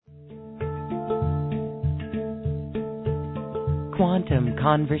Quantum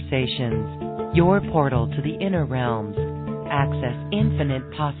Conversations, your portal to the inner realms. Access infinite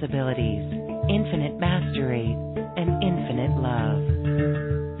possibilities, infinite mastery, and infinite love.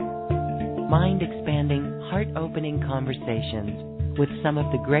 Mind-expanding, heart-opening conversations with some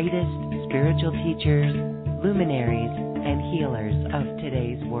of the greatest spiritual teachers, luminaries, and healers of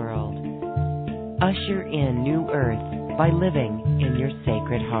today's world. Usher in new earth by living in your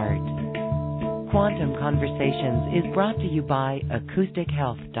sacred heart. Quantum Conversations is brought to you by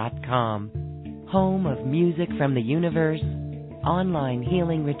AcousticHealth.com, home of music from the universe, online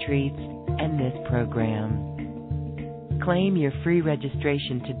healing retreats, and this program. Claim your free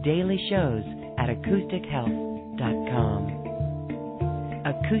registration to daily shows at AcousticHealth.com.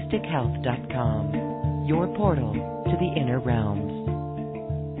 AcousticHealth.com, your portal to the inner realms.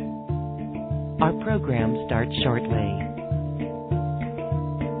 Our program starts shortly.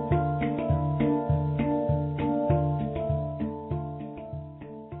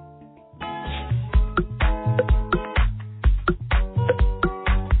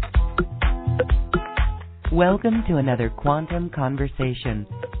 Welcome to another Quantum Conversation,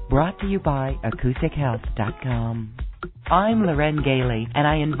 brought to you by AcousticHealth.com. I'm Loren Gailey, and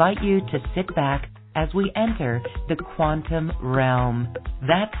I invite you to sit back as we enter the quantum realm,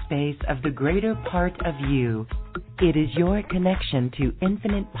 that space of the greater part of you. It is your connection to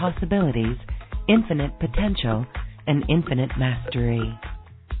infinite possibilities, infinite potential, and infinite mastery.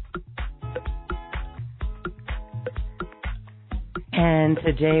 And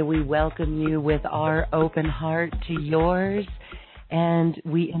today we welcome you with our open heart to yours, and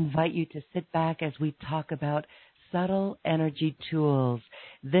we invite you to sit back as we talk about subtle energy tools.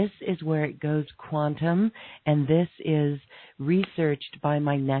 This is where it goes quantum, and this is researched by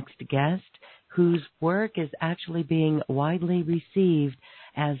my next guest, whose work is actually being widely received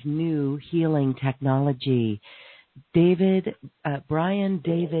as new healing technology. Brian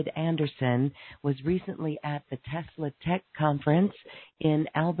David Anderson was recently at the Tesla Tech Conference in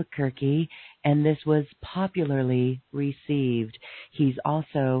Albuquerque, and this was popularly received. He's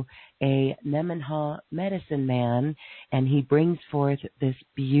also a Nemenhah medicine man, and he brings forth this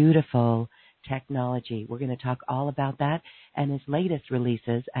beautiful technology. We're going to talk all about that and his latest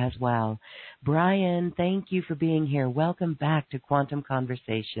releases as well. Brian, thank you for being here. Welcome back to Quantum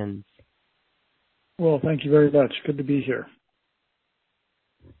Conversations. Well, thank you very much. Good to be here.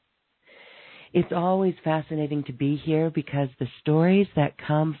 It's always fascinating to be here because the stories that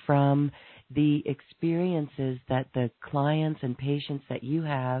come from the experiences that the clients and patients that you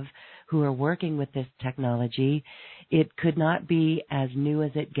have who are working with this technology, it could not be as new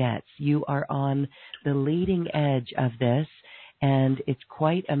as it gets. You are on the leading edge of this, and it's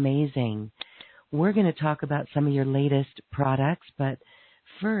quite amazing. We're going to talk about some of your latest products, but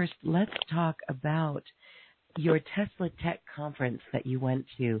first, let's talk about your Tesla Tech conference that you went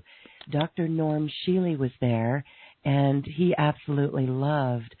to. Dr. Norm Shealy was there, and he absolutely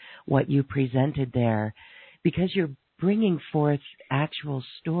loved what you presented there because you're bringing forth actual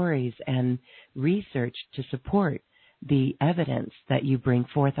stories and research to support the evidence that you bring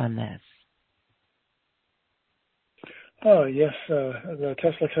forth on this. Oh, yes. The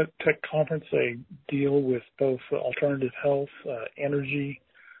Tesla Tech Conference, they deal with both alternative health, energy,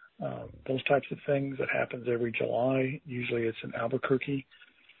 those types of things. That happens every July. Usually it's in Albuquerque.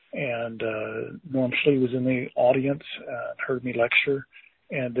 And Norm Shealy was in the audience, heard me lecture.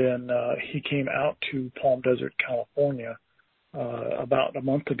 And then he came out to Palm Desert, California about a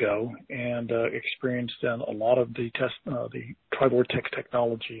month ago and experienced a lot of the Trivortex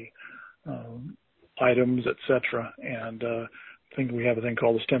technology items, etc. And I think we have a thing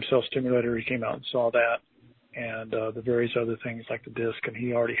called the stem cell stimulator. He came out and saw that, and the various other things like the disc, and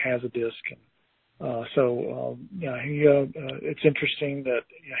he already has a disc. And it's interesting that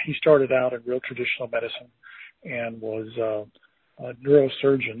he started out in real traditional medicine and was a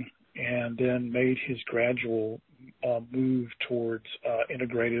neurosurgeon, and then made his gradual move towards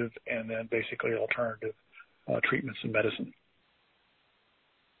integrative and then basically alternative treatments in medicine.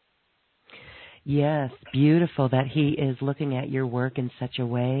 Yes, beautiful that he is looking at your work in such a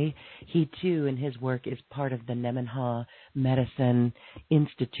way. He, too, in his work, is part of the Nemenhah Medicine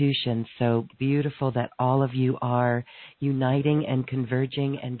Institution. So beautiful that all of you are uniting and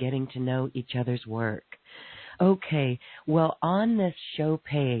converging and getting to know each other's work. Okay, well, on this show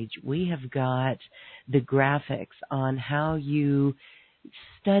page, we have got the graphics on how you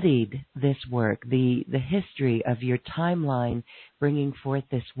studied this work, the history of your timeline bringing forth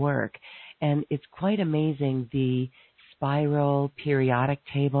this work. And it's quite amazing, the spiral periodic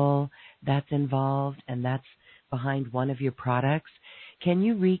table that's involved, and that's behind one of your products. Can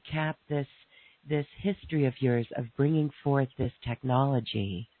you recap this this history of yours of bringing forth this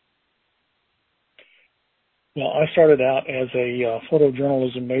technology? Well, I started out as a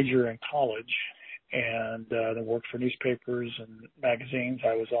photojournalism major in college, and then worked for newspapers and magazines.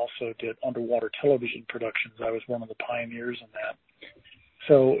 I also did underwater television productions. I was one of the pioneers in that.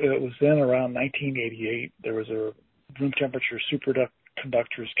 So it was then around 1988, there was a room temperature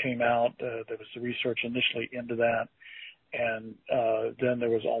superconductors came out. There was the research initially into that. And then there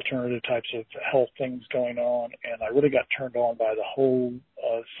was alternative types of health things going on. And I really got turned on by the whole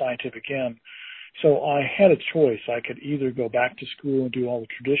scientific end. So I had a choice. I could either go back to school and do all the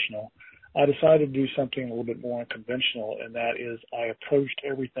traditional. I decided to do something a little bit more unconventional, and that is I approached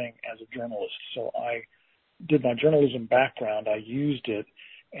everything as a journalist. So I did my journalism background. I used it,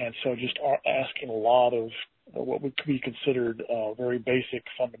 and so just asking a lot of what would be considered very basic,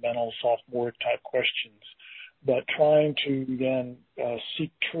 fundamental, sophomore type questions, but trying to then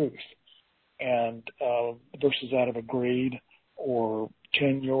seek truth, and versus out of a grade or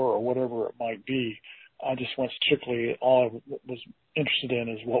tenure or whatever it might be. I just went strictly, all I was interested in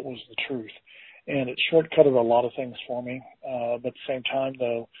is what was the truth. And it shortcutted a lot of things for me. But at the same time,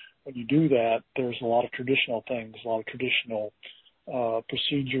 though, when you do that, there's a lot of traditional things, a lot of traditional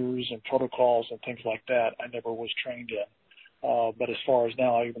procedures and protocols and things like that I never was trained in. But as far as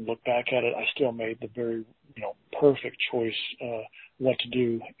now, I even look back at it, I still made the very, perfect choice what to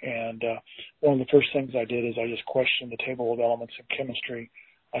do. And one of the first things I did is I just questioned the table of elements in chemistry.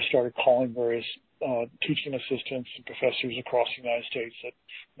 I started calling various teaching assistants and professors across the United States at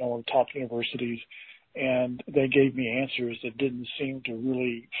one of the top universities, and they gave me answers that didn't seem to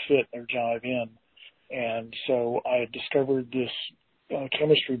really fit or jive in. And so I had discovered this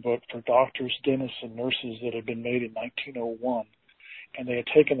chemistry book for doctors, dentists, and nurses that had been made in 1901, and they had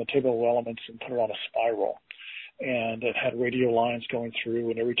taken the table of elements and put it on a spiral. And it had radio lines going through,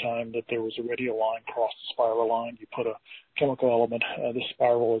 and every time that there was a radio line across the spiral line, you put a chemical element. This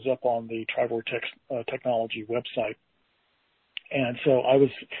spiral is up on the Trivortex technology website. And so I was,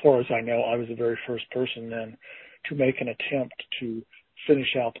 as far as I know, I was the very first person then to make an attempt to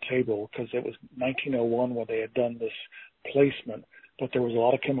finish out the table, because it was 1901 when they had done this placement, but there was a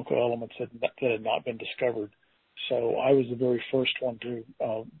lot of chemical elements that had not been discovered. So I was the very first one to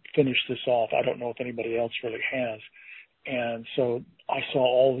finish this off. I don't know if anybody else really has. And so I saw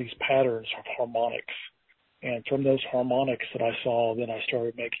all these patterns of harmonics. And from those harmonics that I saw, then I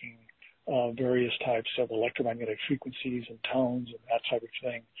started making various types of electromagnetic frequencies and tones and that type of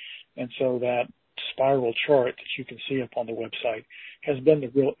thing. And so that spiral chart that you can see up on the website has been the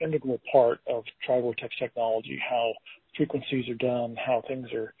real integral part of Trivortex technology, how frequencies are done, how things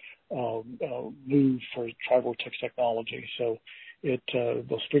are moved for Trivortex technology. So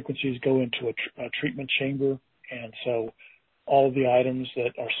those frequencies go into a treatment chamber, and so all of the items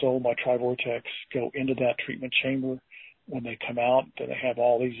that are sold by Trivortex go into that treatment chamber. When they come out, then they have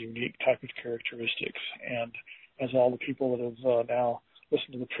all these unique type of characteristics. And as all the people that have now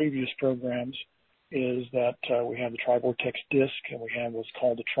listened to the previous programs, is that we have the Trivortex disc, and we have what's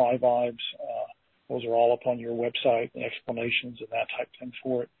called the Tri-Vibes. Those are all up on your website, and explanations and that type of thing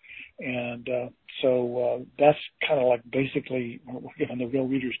for it. And so that's kind of like basically giving the Real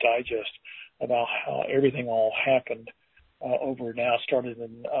Reader's Digest about how everything all happened over now, started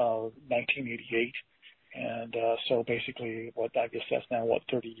in 1988. And so basically, I guess that's now,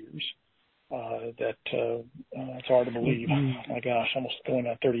 30 years. It's hard to believe. My gosh, almost going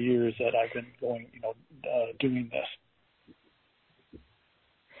on 30 years that I've been doing this.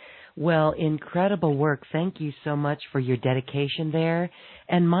 Well, incredible work. Thank you so much for your dedication there.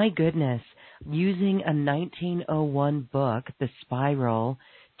 And my goodness, using a 1901 book, The Spiral,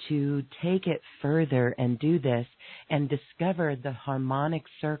 to take it further and do this and discover the harmonic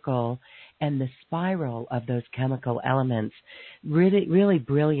circle and the spiral of those chemical elements. Really, really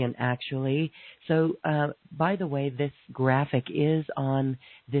brilliant, actually. So, by the way, this graphic is on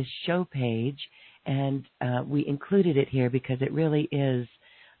this show page, and we included it here because it really is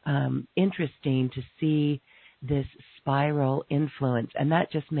interesting to see this spiral influence, and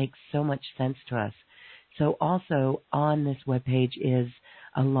that just makes so much sense to us. So also on this webpage is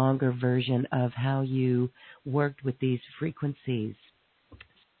a longer version of how you worked with these frequencies.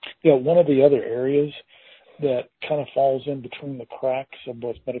 Yeah, one of the other areas that kind of falls in between the cracks of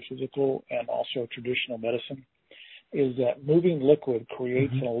both metaphysical and also traditional medicine is that moving liquid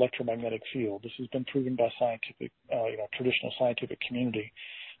creates an electromagnetic field. This has been proven by scientific, traditional scientific community,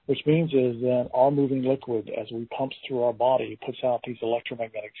 which means is that our moving liquid, as we pumps through our body, puts out these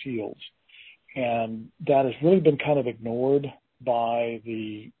electromagnetic fields. And that has really been kind of ignored by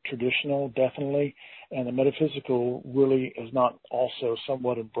the traditional, definitely, and the metaphysical really has not also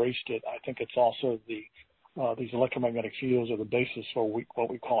somewhat embraced it. I think it's also these electromagnetic fields are the basis for what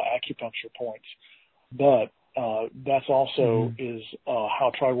we call acupuncture points. But that's also is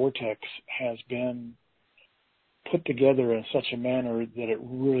how Trivortex has been put together in such a manner that it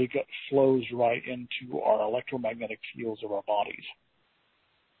really flows right into our electromagnetic fields of our bodies.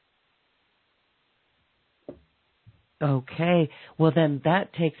 Okay. Well, then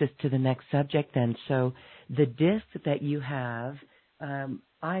that takes us to the next subject then. So the disc that you have,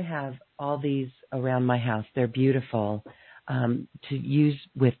 I have all these around my house. They're beautiful to use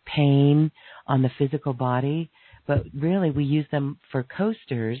with pain on the physical body, but really we use them for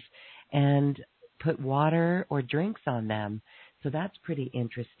coasters and put water or drinks on them. So that's pretty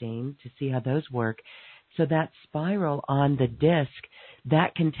interesting to see how those work. So that spiral on the disc,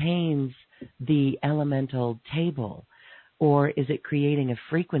 that contains the elemental table, or is it creating a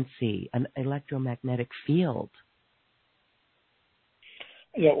frequency, an electromagnetic field?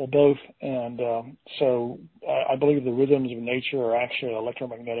 Yeah, well, both. And so I believe the rhythms of nature are actually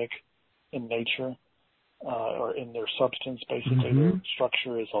electromagnetic in nature, or in their substance. Basically, their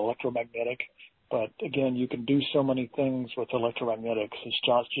structure is electromagnetic. But again, you can do so many things with electromagnetics.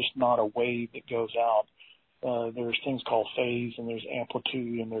 It's just not a wave that goes out. There's things called phase, and there's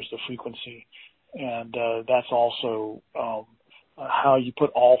amplitude, and there's the frequency. And that's also how you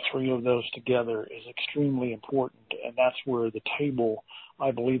put all three of those together is extremely important. And that's where the table,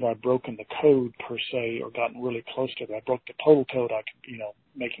 I believe I've broken the code per se, or gotten really close to it. I broke the total code I could,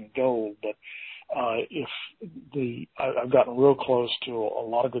 making gold. But I've gotten real close to a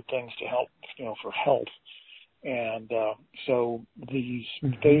lot of good things to help, for health. And so these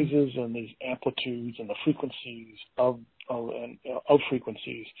phases and these amplitudes and the frequencies of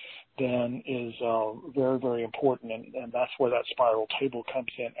frequencies then is very, very important, and that's where that spiral table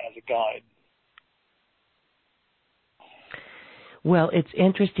comes in as a guide. Well, it's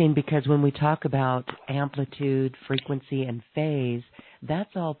interesting because when we talk about amplitude, frequency, and phase,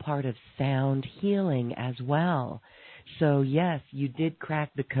 that's all part of sound healing as well. So yes, you did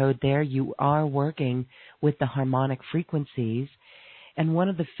crack the code there. You are working with the harmonic frequencies. And one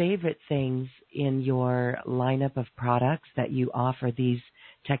of the favorite things in your lineup of products that you offer these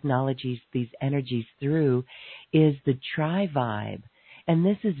technologies, these energies through, is the Tri-Vibe. And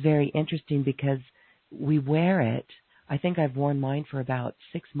this is very interesting because we wear it. I think I've worn mine for about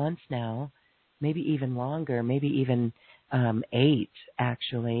 6 months now, maybe even longer, maybe even 8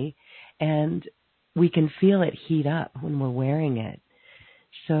 actually. And we can feel it heat up when we're wearing it.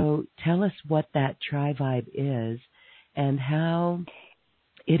 So tell us what that Tri-Vibe is and how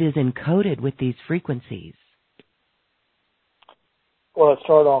it is encoded with these frequencies. Well, it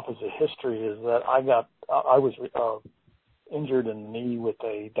started off as a history is that I was injured in the knee with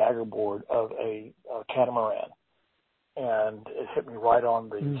a dagger board of a catamaran, and it hit me right on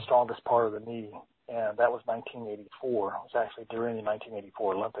the strongest part of the knee, and that was 1984. It was actually during the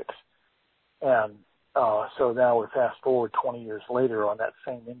 1984 Olympics. And so now we fast forward 20 years later on that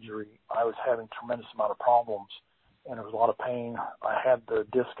same injury, I was having a tremendous amount of problems, and there was a lot of pain. I had the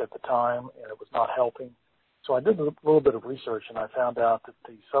disc at the time, and it was not helping. So I did a little bit of research, and I found out that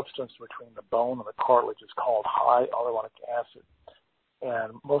the substance between the bone and the cartilage is called high hyaluronic acid.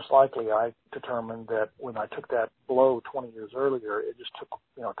 And most likely I determined that when I took that blow 20 years earlier, it just took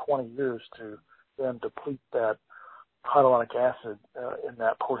 20 years to then deplete that hyaluronic acid in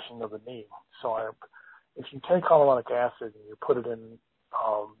that portion of the knee. So if you take hyaluronic acid and you put it in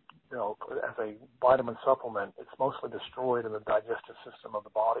as a vitamin supplement, it's mostly destroyed in the digestive system of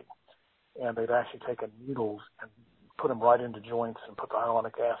the body. And they've actually taken needles and put them right into joints and put the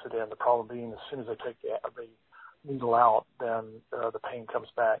hyaluronic acid in. The problem being, as soon as they take the needle out, then the pain comes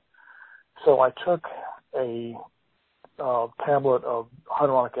back. So I took a tablet of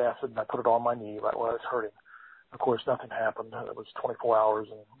hyaluronic acid and I put it on my knee right where I was hurting. Of course, nothing happened. It was 24 hours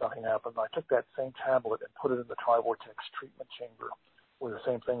and nothing happened. I took that same tablet and put it in the Trivortex treatment chamber, where the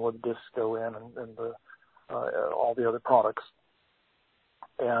same thing where the discs go in and all the other products.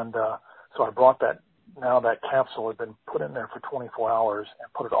 And so I brought that. Now that capsule had been put in there for 24 hours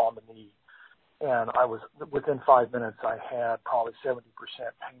and put it on the knee. And I was, within 5 minutes, I had probably 70%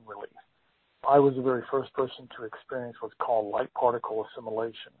 pain relief. I was the very first person to experience what's called light particle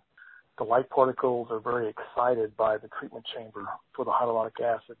assimilation. The light particles are very excited by the treatment chamber for the hyaluronic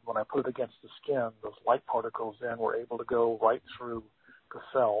acid. When I put it against the skin, those light particles then were able to go right through the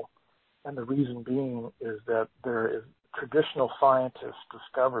cell. And the reason being is that traditional scientists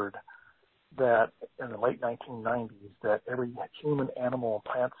discovered that in the late 1990s that every human, animal,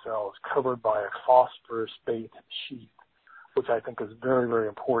 and plant cell is covered by a phosphorus-based sheath which I think is very, very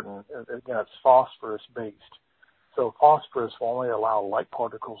important. Again, it's phosphorus-based. So phosphorus will only allow light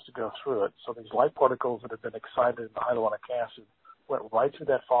particles to go through it. So these light particles that have been excited in the hyaluronic acid went right through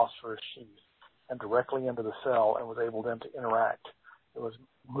that phosphorus sheath and directly into the cell and was able then to interact. It was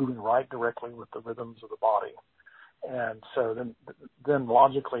moving right directly with the rhythms of the body. And so then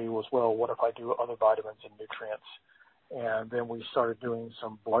logically was, well, what if I do other vitamins and nutrients? And then we started doing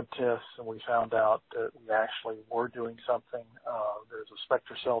some blood tests, and we found out that we actually were doing something. There's a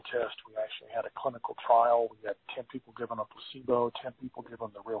SpectraCell test. We actually had a clinical trial. We had 10 people given a placebo, 10 people given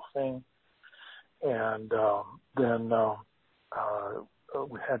the real thing. And then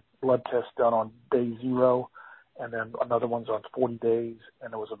we had blood tests done on day 0, and then another one's on 40 days,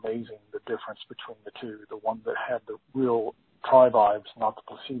 and it was amazing the difference between the two. The one that had the real Trivibes, not the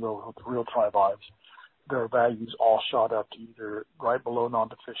placebo, but the real Trivibes, their values all shot up to either right below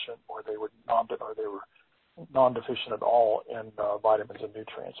non-deficient, or they were non-deficient at all in vitamins and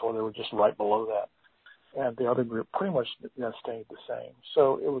nutrients, or they were just right below that. And the other group pretty much stayed the same.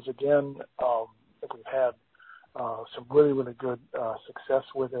 So it was, again, we've had some really, really good success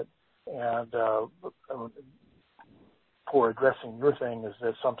with it. And for addressing your thing is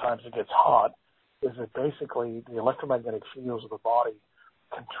that sometimes it gets hot, is that basically the electromagnetic fields of the body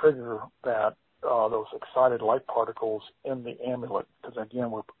can trigger that those excited light particles in the amulet. Because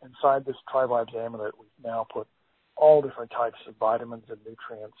again, we're inside this Trivibes amulet. We've now put all different types of vitamins and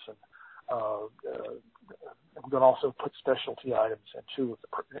nutrients, and we're going to also put specialty items in too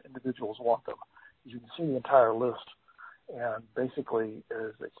if the individuals want them. You can see the entire list, and basically,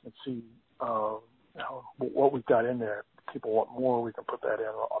 as you can see, what we've got in there. If people want more, we can put that in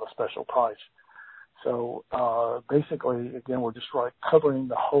on a special price. So basically, again, we're just covering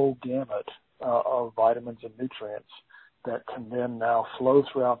the whole gamut of vitamins and nutrients that can then now flow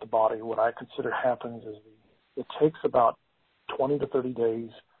throughout the body. What I consider happens is it takes about 20 to 30 days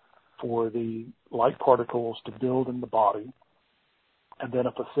for the light particles to build in the body. And then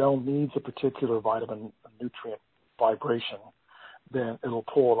if a cell needs a particular vitamin and nutrient vibration, then it'll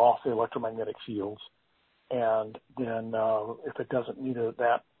pull it off the electromagnetic fields. And then if it doesn't need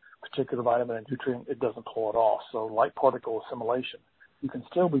that particular vitamin and nutrient, it doesn't pull it off. So light particle assimilation. You can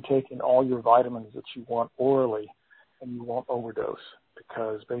still be taking all your vitamins that you want orally, and you won't overdose,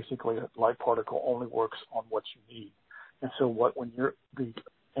 because basically a light particle only works on what you need. And so when the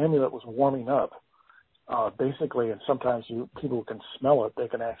amulet was warming up, basically, and sometimes people can smell it, they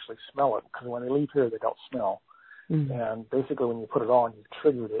can actually smell it, because when they leave here, they don't smell. Mm-hmm. And basically when you put it on, you've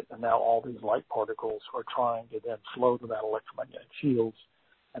triggered it, and now all these light particles are trying to then flow to that electromagnetic fields,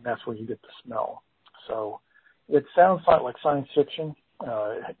 and that's where you get the smell. So it sounds like science fiction,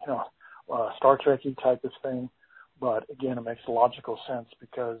 Star Trek-y type of thing, but again, it makes logical sense,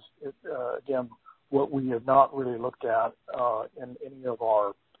 because again, what we have not really looked at in any of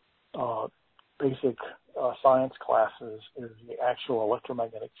our basic science classes is the actual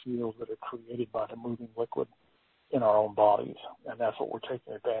electromagnetic fields that are created by the moving liquid in our own bodies, and that's what we're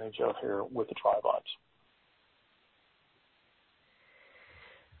taking advantage of here with the Trivibes.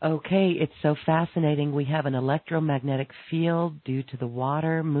 Okay, it's so fascinating. We have an electromagnetic field due to the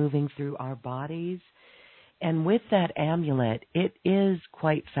water moving through our bodies. And with that amulet, it is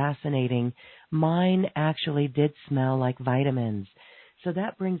quite fascinating. Mine actually did smell like vitamins. So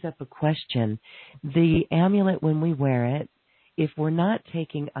that brings up a question. The amulet, when we wear it, if we're not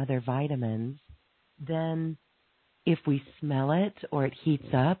taking other vitamins, then if we smell it or it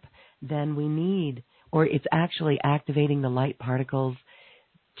heats up, then we need, or it's actually activating the light particles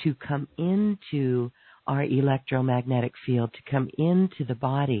to come into our electromagnetic field, to come into the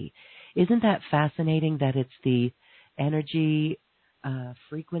body. Isn't that fascinating that it's the energy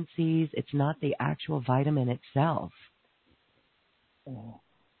frequencies, it's not the actual vitamin itself? Mm-hmm.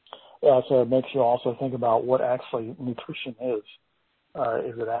 Yeah, so it makes you also think about what actually nutrition is.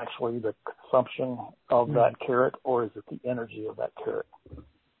 Is it actually the consumption of that carrot, or is it the energy of that carrot?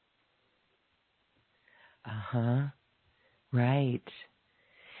 Uh-huh. Right.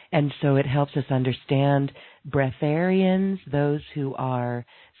 And so it helps us understand breatharians, those who are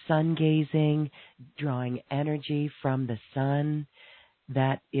sun gazing, drawing energy from the sun.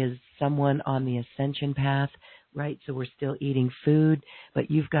 That is someone on the ascension path, right? So we're still eating food, but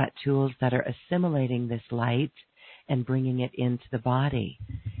you've got tools that are assimilating this light and bringing it into the body.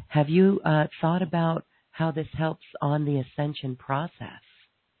 Have you thought about how this helps on the ascension process?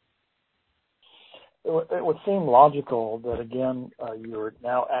 It would seem logical that, again, you're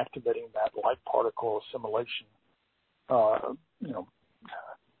now activating that light particle assimilation,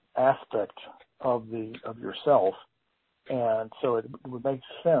 aspect of yourself, And so it would make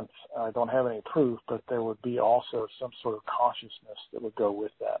sense. I don't have any proof, but there would be also some sort of consciousness that would go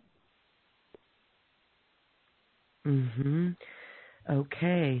with that.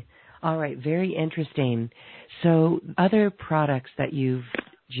 Okay. All right. Very interesting. So other products that you've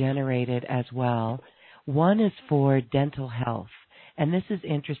generated as well, one is for dental health. And this is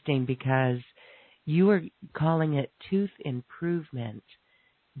interesting because you were calling it tooth improvement,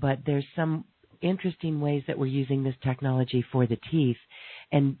 but there's some interesting ways that we're using this technology for the teeth.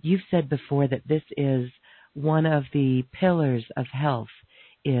 And you've said before that this is one of the pillars of health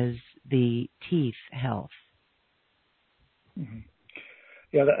is the teeth health. Mm-hmm.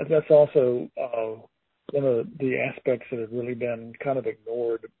 Yeah, that's also one of the aspects that have really been kind of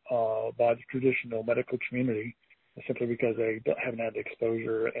ignored by the traditional medical community, simply because they haven't had the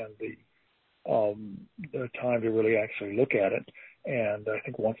exposure and the time to really actually look at it. And I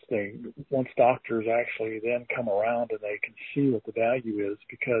think once doctors actually then come around and they can see what the value is,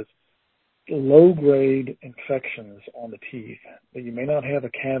 because low-grade infections on the teeth, you may not have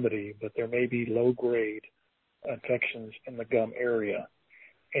a cavity, but there may be low-grade infections in the gum area.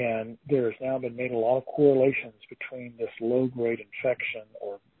 And there has now been made a lot of correlations between this low-grade infection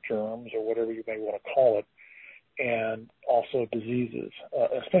or germs or whatever you may want to call it, and also diseases,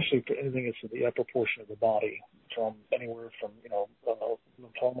 especially for anything that's in the upper portion of the body, from anywhere from,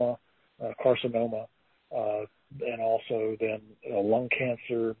 lymphoma, carcinoma, and also then lung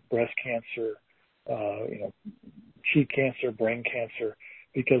cancer, breast cancer, cheek cancer, brain cancer,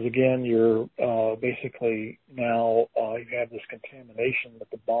 because again, you're basically now you have this contamination that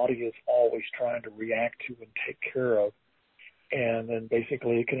the body is always trying to react to and take care of. And then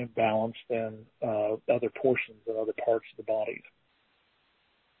basically it can imbalance then other portions and other parts of the body.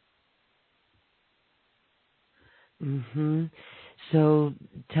 So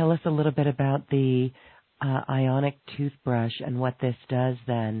tell us a little bit about the ionic toothbrush and what this does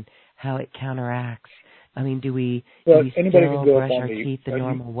then, how it counteracts. I mean, do we still brush our teeth the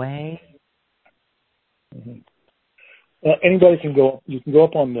normal way? Anybody can go. You can go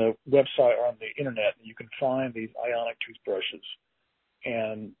up on the website or on the internet, and you can find these ionic toothbrushes,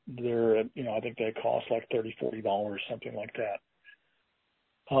 and they're, I think they cost like $30-40, something like that.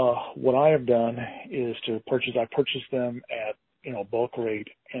 What I have done is I purchase them at bulk rate,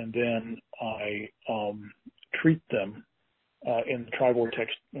 and then I treat them in the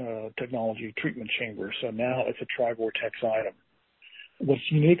Tri-Vortex technology treatment chamber. So now it's a Tri-Vortex item.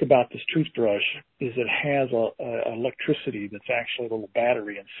 What's unique about this toothbrush is it has a electricity that's actually a little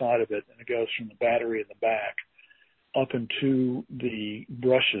battery inside of it, and it goes from the battery in the back up into the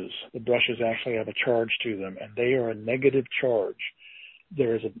brushes. The brushes actually have a charge to them, and they are a negative charge.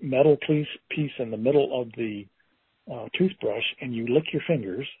 There is a metal piece in the middle of the toothbrush, and you lick your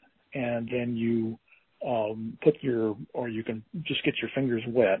fingers, and then you you can just get your fingers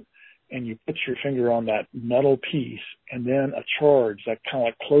wet, and you put your finger on that metal piece, and then a charge that kind of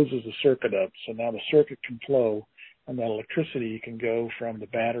like closes the circuit up. So now the circuit can flow, and that electricity can go from the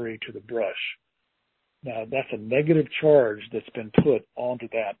battery to the brush. Now, that's a negative charge that's been put onto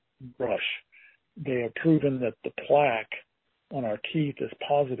that brush. They have proven that the plaque on our teeth is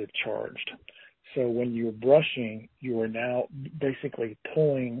positive charged. So when you're brushing, you are now basically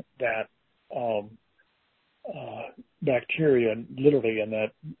pulling that bacteria, literally, and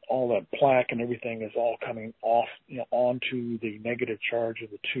that all that plaque and everything is all coming off, onto the negative charge of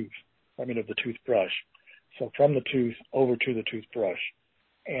the toothbrush. So from the tooth over to the toothbrush.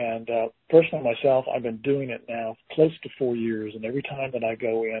 And personally myself, I've been doing it now close to 4 years, and every time that I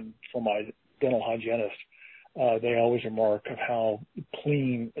go in for my dental hygienist, they always remark of how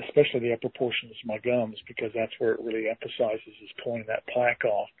clean, especially the upper portions of my gums, because that's where it really emphasizes is pulling that plaque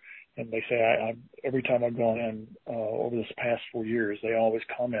off. And they say I every time I've gone in over this past 4 years, they always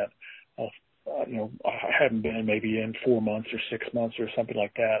comment, I haven't been in maybe in 4 months or 6 months or something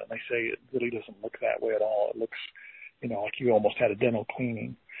like that, and they say it really doesn't look that way at all. It looks, like you almost had a dental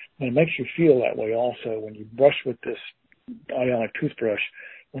cleaning. And it makes you feel that way also when you brush with this ionic toothbrush.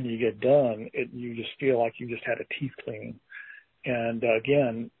 When you get done, you just feel like you just had a teeth cleaning. And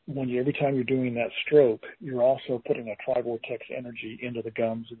again, every time you're doing that stroke, you're also putting a Tri-Vortex energy into the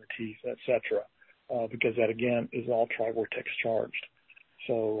gums and the teeth, etc., because that again is all Tri-Vortex charged.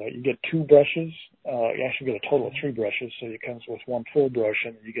 So you get 2 brushes. You actually get a total of 3 brushes. So it comes with 1 full brush,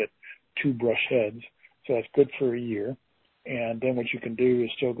 and you get 2 brush heads. So that's good for a year. And then what you can do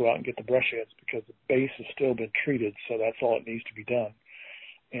is still go out and get the brush heads, because the base has still been treated. So that's all it needs to be done.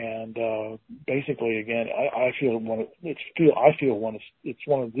 And basically, again, I feel it's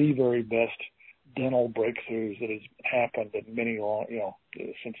one of the very best dental breakthroughs that has happened in many,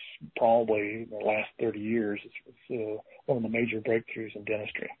 since probably the last 30 years. It's one of the major breakthroughs in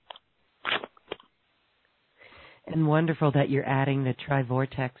dentistry. And wonderful that you're adding the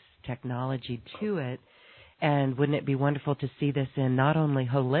TriVortex technology to it. And wouldn't it be wonderful to see this in not only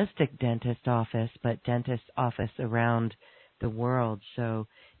holistic dentist office, but dentist office around the world? So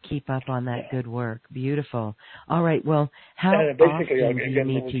keep up on that good work. Beautiful. All right. Well, how often do you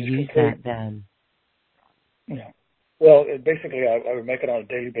need to use that then? Yeah. Well, basically, I would make it on a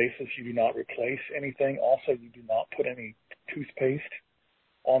daily basis. You do not replace anything. Also, you do not put any toothpaste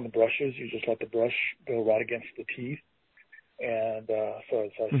on the brushes. You just let the brush go right against the teeth. And so,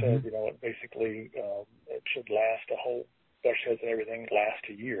 as I said, it basically it should last a whole, brush heads and everything last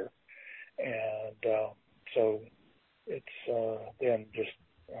a year. And so it's then just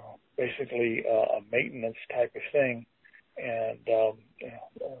basically a maintenance type of thing, and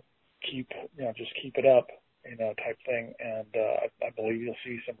just keep it up, type thing. And I believe you'll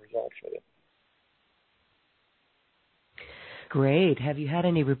see some results with it. Great. Have you had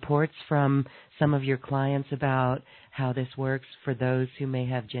any reports from some of your clients about how this works for those who may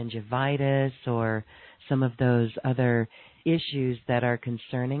have gingivitis or some of those other issues that are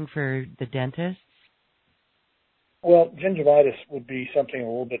concerning for the dentists? Well, gingivitis would be something a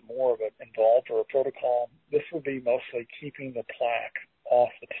little bit more of an involved or a protocol. This would be mostly keeping the plaque off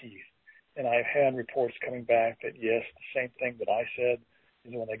the teeth. And I've had reports coming back that, yes, the same thing that I said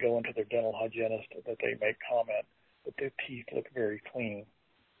is when they go into their dental hygienist that they make comment that their teeth look very clean.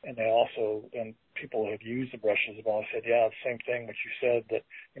 And they also, and people who have used the brushes have all said, yeah, the same thing that you said, that,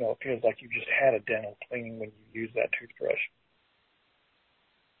 it feels like you just had a dental cleaning when you use that toothbrush.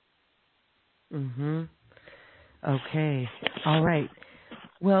 Mm-hmm. Okay. All right.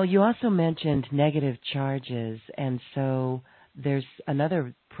 Well, you also mentioned negative charges, and so there's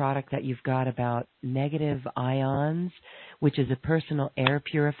another product that you've got about negative ions, which is a personal air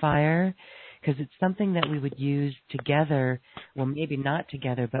purifier, because it's something that we would use together. Well, maybe not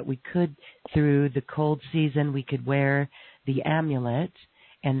together, but we could, through the cold season, we could wear the amulet,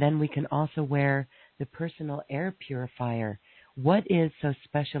 and then we can also wear the personal air purifier. What is so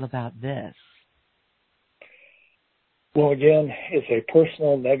special about this? Well, again, it's a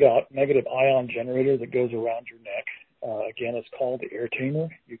personal negative ion generator that goes around your neck. Again, it's called the AirTamer.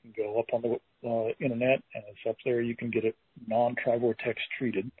 You can go up on the internet, and it's up there. You can get it non-TriVortex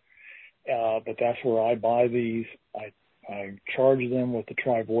treated. But that's where I buy these. I charge them with the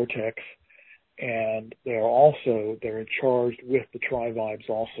TriVortex, and they're charged with the TriVibes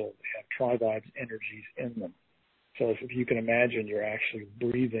also. They have TriVibes energies in them. So if you can imagine, you're actually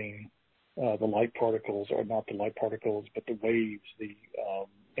breathing the light particles, or not the light particles, but the waves, the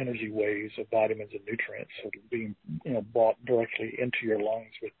energy waves of vitamins and nutrients, so being brought directly into your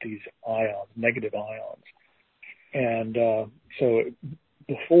lungs with these ions, negative ions. And so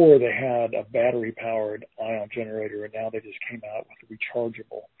before they had a battery-powered ion generator, and now they just came out with a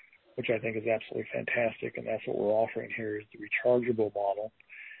rechargeable, which I think is absolutely fantastic, and that's what we're offering here is the rechargeable model.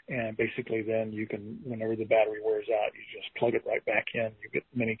 And basically then you can, whenever the battery wears out, you just plug it right back in. You get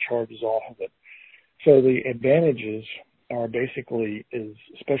many charges off of it. So the advantages are basically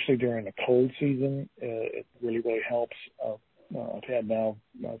especially during the cold season, it really helps.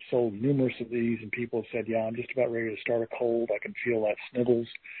 I've sold numerous of these, and people have said, yeah, I'm just about ready to start a cold. I can feel that snivels.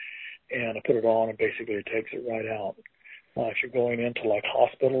 And I put it on, and basically it takes it right out. If you're going into like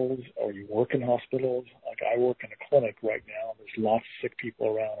hospitals or you work in hospitals, like I work in a clinic right now, there's lots of sick people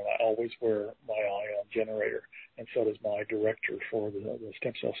around, and I always wear my ion generator, and so does my director for the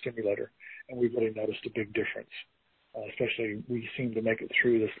stem cell stimulator. And we've really noticed a big difference. Especially we seem to make it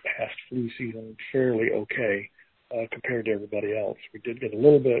through this past flu season fairly okay compared to everybody else. We did get a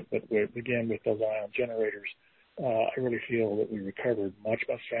little bit, but again, with those ion generators, I really feel that we recovered much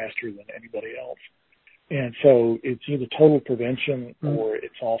faster than anybody else. And so it's either total prevention or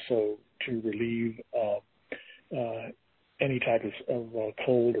it's also to relieve any type of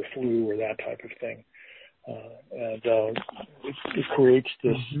cold or flu or that type of thing. It creates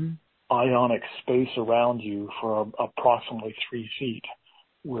this ionic space around you for approximately 3 feet,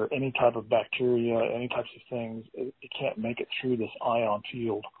 where any type of bacteria, any types of things, it can't make it through this ion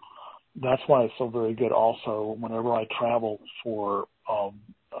field. That's why it's so very good also whenever I travel for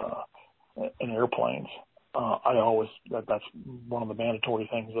in airplanes. That's one of the mandatory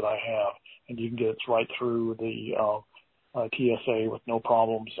things that I have, and you can get it right through the TSA with no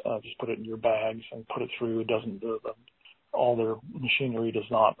problems. Just put it in your bags and put it through. It doesn't, all their machinery does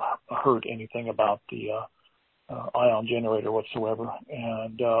not hurt anything about the ion generator whatsoever,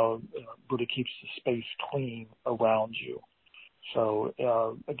 and but it keeps the space clean around you. So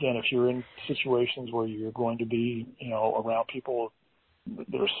again, if you're in situations where you're going to be, around people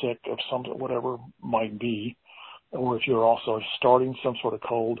that are sick of something, whatever might be, or if you're also starting some sort of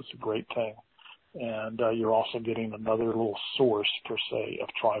cold, it's a great thing. And you're also getting another little source, per se, of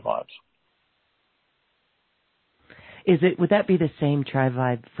TriVibes. Would that be the same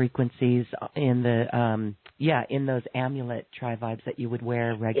TriVibe frequencies in the, in those amulet TriVibes that you would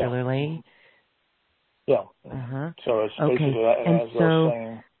wear regularly? Yeah. Uh-huh. So it's basically it has those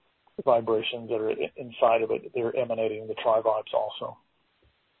same vibrations that are inside of it. They're emanating the TriVibes also.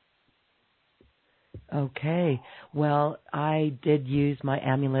 Okay. Well, I did use my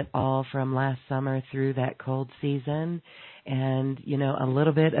amulet all from last summer through that cold season. And, a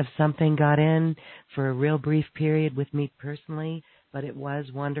little bit of something got in for a real brief period with me personally, but it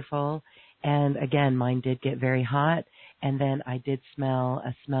was wonderful. And again, mine did get very hot. And then I did smell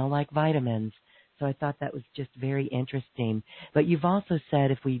a smell like vitamins. So I thought that was just very interesting. But you've also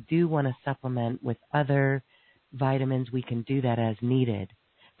said if we do want to supplement with other vitamins, we can do that as needed.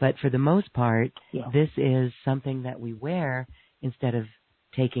 But for the most part, This is something that we wear instead of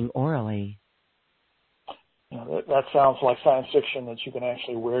taking orally. That sounds like science fiction, that you can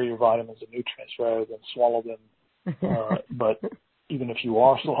actually wear your vitamins and nutrients rather than swallow them. But even if you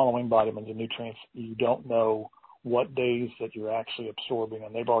are swallowing vitamins and nutrients, you don't know what days that you're actually absorbing.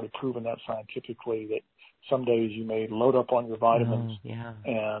 And they've already proven that scientifically, that some days you may load up on your vitamins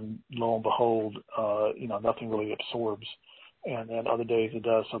and lo and behold, nothing really absorbs. And then other days it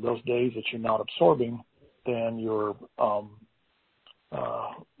does. So those days that you're not absorbing, then you're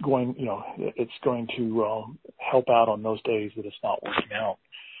it's going to help out on those days that it's not working out.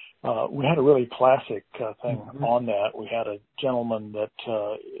 We had a really classic thing on that. We had a gentleman that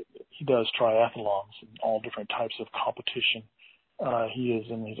he does triathlons and all different types of competition. He is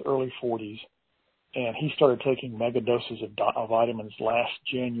in his early 40s, and he started taking mega doses of vitamins last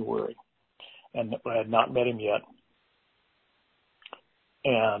January, and I had not met him yet.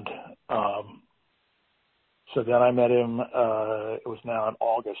 And so then I met him, it was now in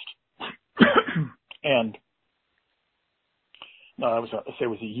August, and it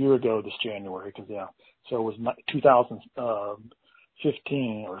was a year ago this January, so it was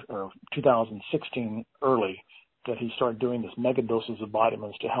 2015 or 2016 early that he started doing this mega doses of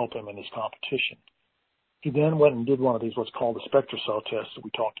vitamins to help him in his competition. He then went and did one of these, what's called the SpectraCell test that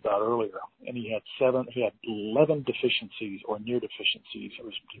we talked about earlier, and he had 11 deficiencies or near deficiencies. He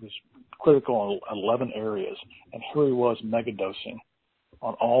was critical in 11 areas, and here he was mega dosing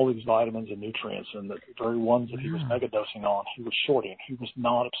on all these vitamins and nutrients, and the very ones that he was mega dosing on, he was shorting. He was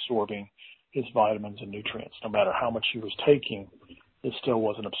not absorbing his vitamins and nutrients. No matter how much he was taking, it still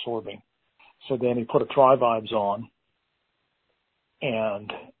wasn't absorbing. So then he put a TriVibes on,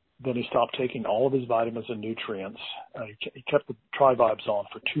 and then he stopped taking all of his vitamins and nutrients. He kept the TriVibes on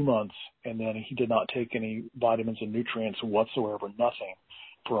for 2 months, and then he did not take any vitamins and nutrients whatsoever, nothing,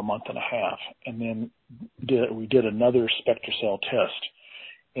 for a month and a half. And then we did another SpectraCell test,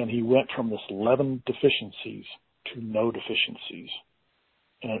 and he went from this 11 deficiencies to no deficiencies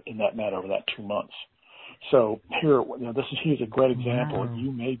in that matter over that 2 months. So here, here's a great example. Wow.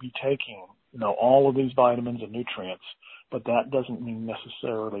 You may be taking, all of these vitamins and nutrients, but that doesn't mean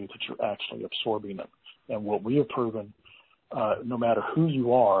necessarily that you're actually absorbing them. And what we have proven, no matter who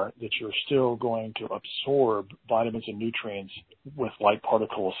you are, that you're still going to absorb vitamins and nutrients with light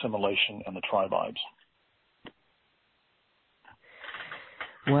particle assimilation and the TriVibes.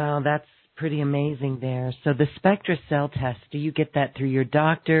 Wow, that's pretty amazing there. So the SpectraCell test, do you get that through your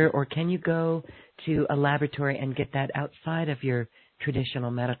doctor, or can you go to a laboratory and get that outside of your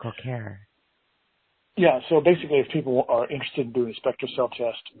traditional medical care? Yeah, so basically if people are interested in doing a SpectraCell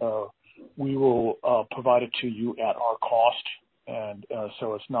test, we will provide it to you at our cost. And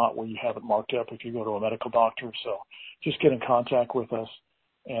so it's not where you have it marked up if you go to a medical doctor. So just get in contact with us,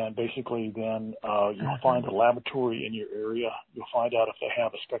 and basically then you'll find a laboratory in your area. You'll find out if they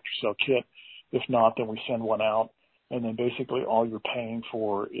have a SpectraCell kit. If not, then we send one out. And then basically all you're paying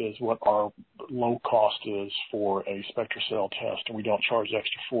for is what our low cost is for a SpectraCell test, and we don't charge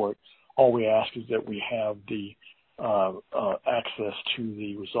extra for it. All we ask is that we have the access to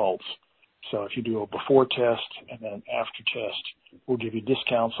the results. So if you do a before test and then an after test, we'll give you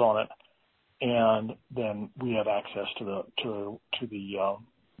discounts on it, and then we have access to the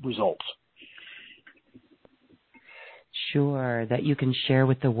results. Sure, that you can share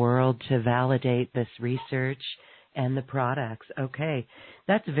with the world to validate this research and the products. Okay,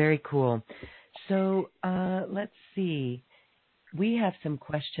 that's very cool. So let's see. We have some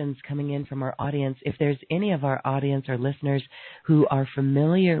questions coming in from our audience. If there's any of our audience or listeners who are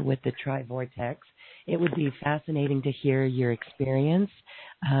familiar with the TriVortex It would be fascinating to hear your experience.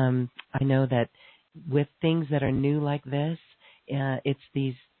 I know that with things that are new like this, it's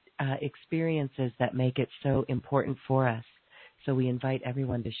these experiences that make it so important for us. So we invite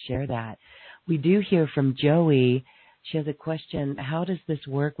everyone to share that. We do hear from Joey. She has a question. How does this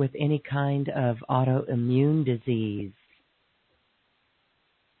work with any kind of autoimmune disease?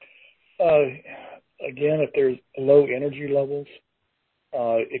 Again, if there's low energy levels,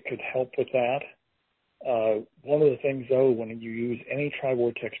 it could help with that. One of the things, though, when you use any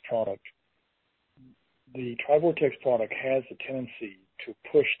Trivortex product, the Trivortex product has a tendency to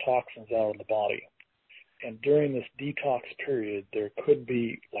push toxins out of the body. And during this detox period, there could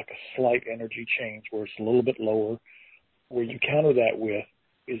be like a slight energy change where it's a little bit lower. Where you counter that with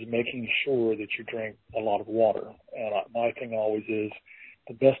is making sure that you drink a lot of water. And my thing always is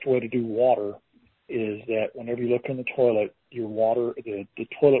the best way to do water is that whenever you look in the toilet, your water, the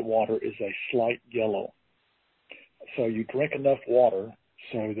toilet water is a slight yellow. So you drink enough water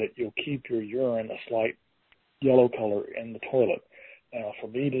so that you'll keep your urine a slight yellow color in the toilet. Now, for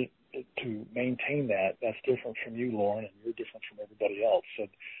me to maintain that, that's different from you, Lauren, and you're different from everybody else. So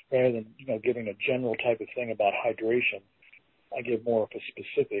rather than, giving a general type of thing about hydration, I give more of a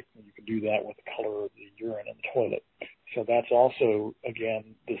specific, and you can do that with the color of the urine in the toilet. So that's also,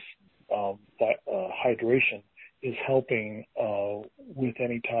 again, this hydration is helping with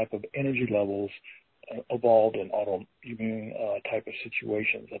any type of energy levels evolved in autoimmune type of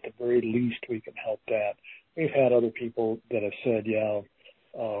situations. At the very least, we can help that. We've had other people that have said,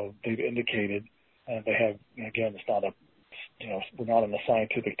 they've indicated, and they have, again, it's not we're not in a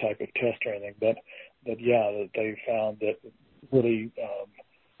scientific type of test or anything, but that they found that really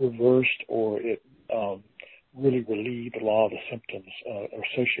reversed or it really relieved a lot of the symptoms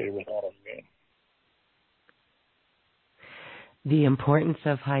associated with autoimmune. The importance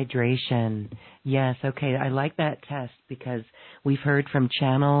of hydration. Yes, okay. I like that test because we've heard from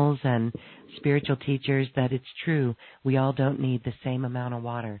channels and spiritual teachers that it's true. We all don't need the same amount of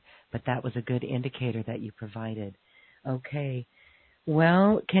water, but that was a good indicator that you provided. Okay.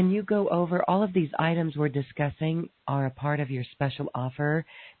 Well, can you go over all of these items we're discussing are a part of your special offer?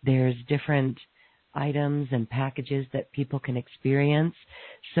 There's different items and packages that people can experience.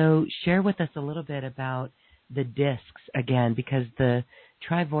 So share with us a little bit about the discs again, because the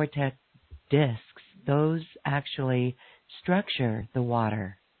Trivortex discs, those actually structure the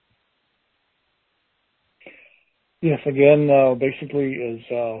water. Yes, again, basically is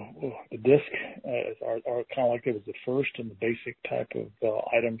the disc is our kind of like it was the first and the basic type of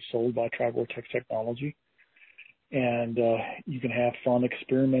item sold by Trivortex Technology. And you can have fun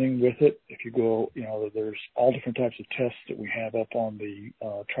experimenting with it. If you go, there's all different types of tests that we have up on the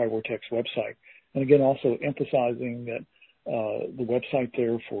Trivortex website. And again, also emphasizing that the website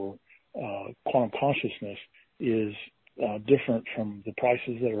there for quantum consciousness is different from the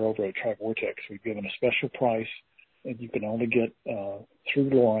prices that are over at Trivortex. We've given a special price, and you can only get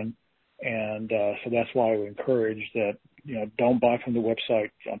through Lauren. And so that's why we encourage that, don't buy from the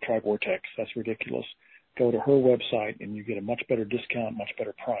website on Trivortex. That's ridiculous. Go to her website, and you get a much better discount, much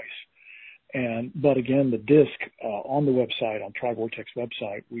better price. But again, the disc on the website, on Trivortex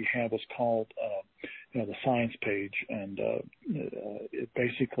website, we have what's called the science page, and it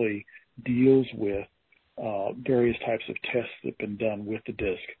basically deals with various types of tests that have been done with the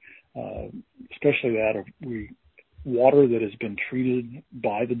disc, especially that of water that has been treated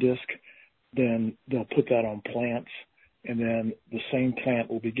by the disc. Then they'll put that on plants, and then the same plant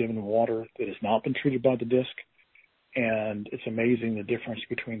will be given water that has not been treated by the disc. And it's amazing the difference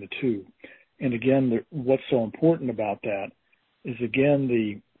between the two. And again, what's so important about that is, again,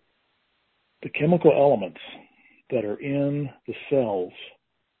 the chemical elements that are in the cells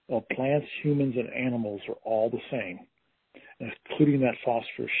of plants, humans, and animals are all the same, including that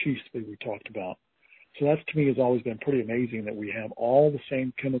phosphorus sheath that we talked about. So that, to me, has always been pretty amazing that we have all the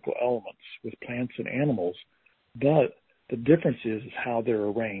same chemical elements with plants and animals, but the difference is how they're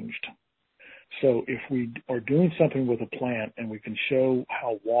arranged. So if we are doing something with a plant and we can show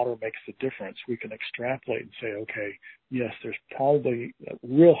how water makes the difference, we can extrapolate and say, okay, yes, there's probably a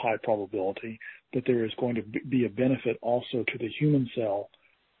real high probability that there is going to be a benefit also to the human cell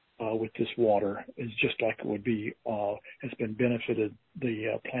with this water, is just like it would be, has been benefited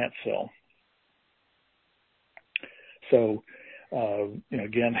the plant cell. So,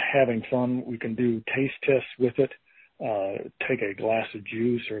 again, having fun, we can do taste tests with it. Take a glass of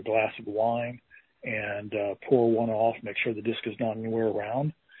juice or a glass of wine and pour one off, make sure the disc is not anywhere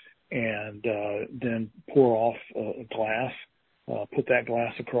around, and then pour off a glass, put that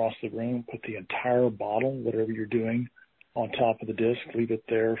glass across the room, put the entire bottle, whatever you're doing, on top of the disc, leave it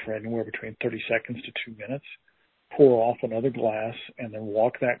there for anywhere between 30 seconds to 2 minutes, pour off another glass, and then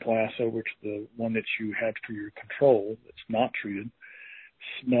walk that glass over to the one that you had for your control that's not treated,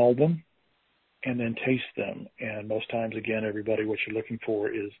 smell them, and then taste them. And most times, again, everybody, what you're looking for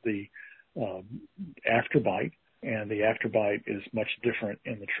is the afterbite, and the afterbite is much different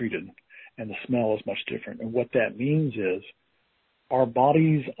in the treated, and the smell is much different. And what that means is our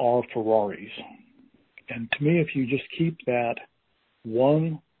bodies are Ferraris. And to me, if you just keep that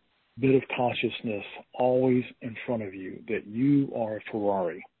one bit of consciousness always in front of you, that you are a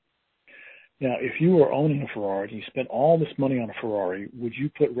Ferrari. Now, if you were owning a Ferrari and you spent all this money on a Ferrari, would you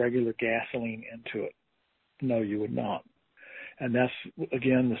put regular gasoline into it? No, you would not. And that's,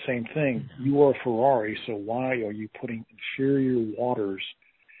 again, the same thing. You are a Ferrari, so why are you putting inferior waters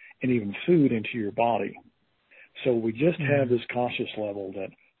and even food into your body? So we just have this conscious level that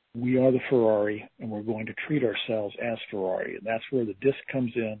we are the Ferrari, and we're going to treat ourselves as Ferrari. And that's where the disc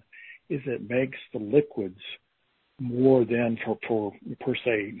comes in, is it makes the liquids more than for per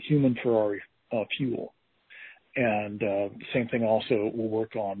se, human Ferrari fuel. And same thing also will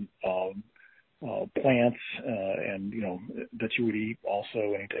work on plants and, that you would eat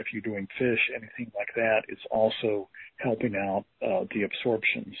also. And if you're doing fish, anything like that, it's also helping out the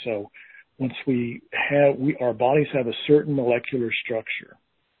absorption. So once our bodies have a certain molecular structure.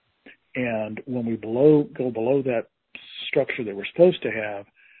 And when we go below that structure that we're supposed to have,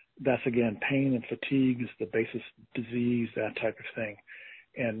 that's, again, pain and fatigue is the basis disease, that type of thing.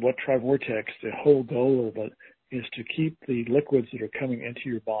 And what Trivortex, the whole goal of it is to keep the liquids that are coming into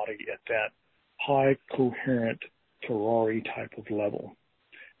your body at that high coherent Ferrari type of level.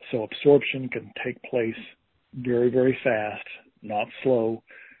 So absorption can take place very, very fast, not slow.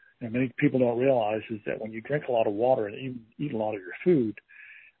 And many people don't realize is that when you drink a lot of water and eat a lot of your food,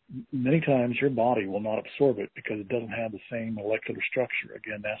 many times your body will not absorb it because it doesn't have the same molecular structure.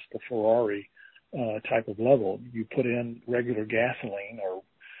 Again, that's the Ferrari type of level. You put in regular gasoline or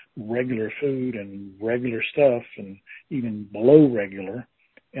regular food and regular stuff and even below regular,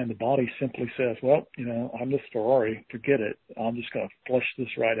 and the body simply says, well, I'm this Ferrari, forget it. I'm just going to flush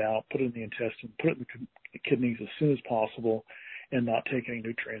this right out, put it in the intestine, put it in the kidneys as soon as possible, and not take any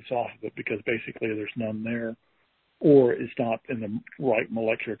nutrients off of it because basically there's none there, or it's not in the right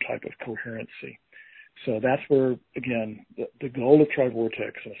molecular type of coherency. So that's where, again, the goal of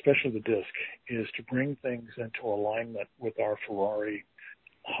Trivortex, and especially the disc, is to bring things into alignment with our Ferrari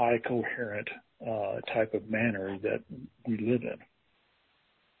high coherent type of manner that we live in.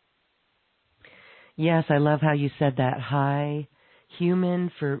 Yes, I love how you said that, high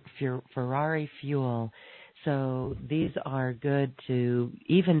human Ferrari fuel. So these are good to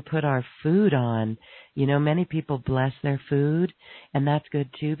even put our food on. Many people bless their food, and that's good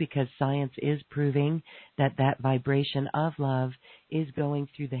too because science is proving that vibration of love is going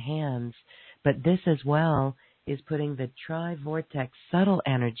through the hands. But this as well is putting the Trivortex subtle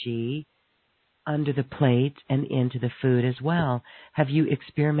energy under the plate and into the food as well. Have you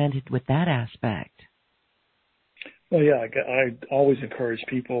experimented with that aspect? Well, yeah, I always encourage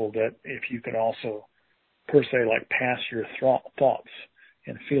people that if you can also, per se, like pass your thoughts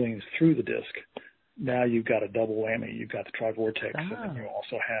and feelings through the disc, now you've got a double whammy. You've got the Trivortex, and then you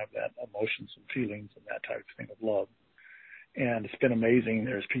also have that emotions and feelings and that type of thing of love. And it's been amazing.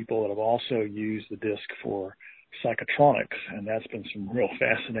 There's people that have also used the disc for psychotronics, and that's been some real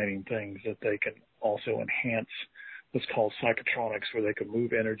fascinating things that they can also enhance what's called psychotronics, where they can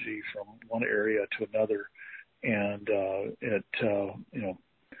move energy from one area to another, and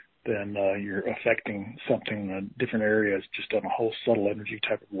then you're affecting something in different areas just on a whole subtle energy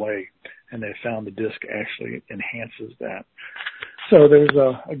type of way. And they found the disc actually enhances that. So there's,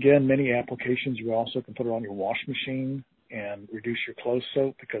 again, many applications. You also can put it on your wash machine and reduce your clothes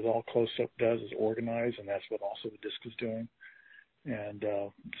soap, because all clothes soap does is organize, and that's what also the disc is doing. And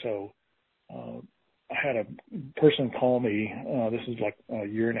I had a person call me, this is like a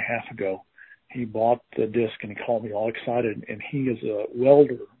year and a half ago. He bought the disc and he called me all excited, and he is a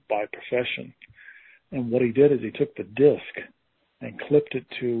welder by profession. And what he did is he took the disc and clipped it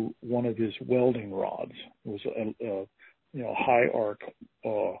to one of his welding rods. It was a high arc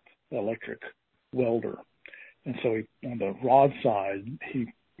electric welder. And so on the rod side, he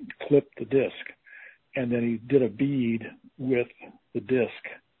clipped the disc, and then he did a bead with the disc,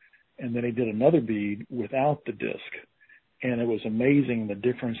 and then he did another bead without the disc. And it was amazing the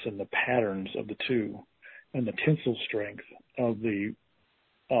difference in the patterns of the two, and the tensile strength of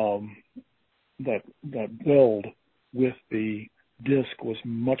that weld with the disc was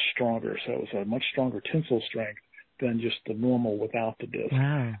much stronger. So it was a much stronger tensile strength than just the normal without the disc.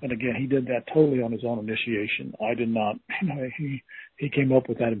 Wow. And again, he did that totally on his own initiation. I did not, he came up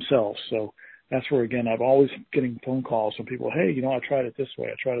with that himself. So that's where, again, I've always getting phone calls from people, hey, I tried it this way,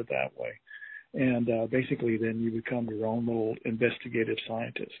 I tried it that way. And basically then you become your own little investigative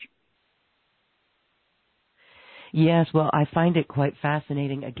scientist. Yes, well, I find it quite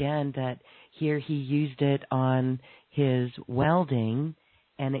fascinating, again, that here he used it on his welding,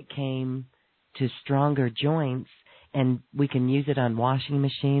 and it came to stronger joints, and we can use it on washing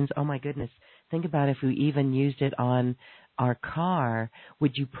machines. Oh, my goodness. Think about if we even used it on our car.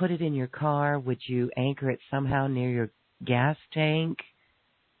 Would you put it in your car? Would you anchor it somehow near your gas tank?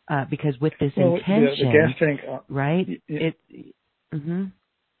 Because with this intention, the gas tank, right?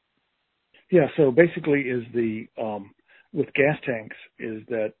 Yeah, so basically is with gas tanks is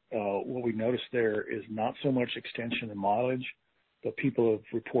that what we noticed there is not so much extension and mileage, but people have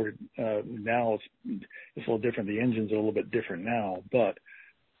reported now it's a little different. The engine's a little bit different now, but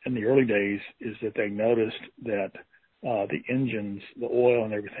in the early days is that they noticed that the engines, the oil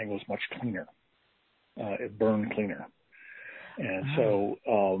and everything was much cleaner. It burned cleaner. And so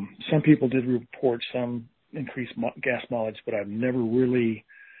some people did report some increased gas mileage, but I've never really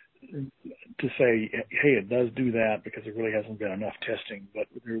to say, hey, it does do that because there really hasn't been enough testing. But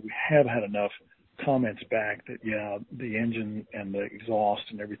we have had enough comments back that, yeah, the engine and the exhaust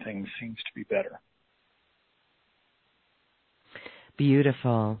and everything seems to be better.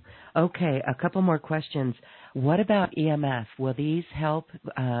 Beautiful. Okay, a couple more questions. What about EMF? Will these help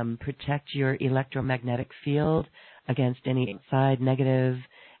protect your electromagnetic field against any outside negative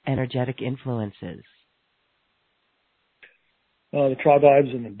energetic influences? The trivibes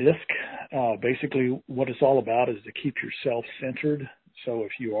and the disc, basically what it's all about is to keep yourself centered. So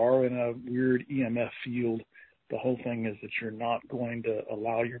if you are in a weird EMF field, the whole thing is that you're not going to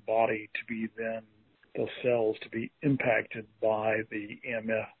allow your body to be then, those cells to be impacted by the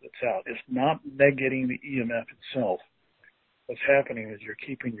EMF that's out. It's not negating the EMF itself. What's happening is you're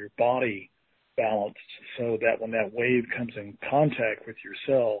keeping your body balanced so that when that wave comes in contact with your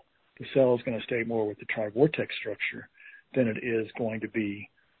cell, the cell is going to stay more with the trivortex structure than it is going to be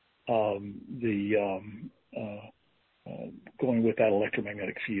going with that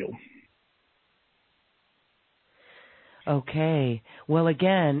electromagnetic field. Okay. Well,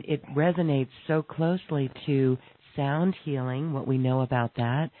 again, it resonates so closely to sound healing, what we know about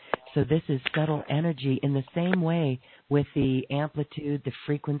that. So this is subtle energy in the same way with the amplitude, the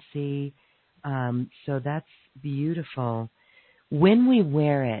frequency. So that's beautiful. When we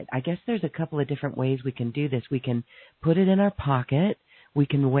wear it, I guess there's a couple of different ways we can do this. We can put it in our pocket. We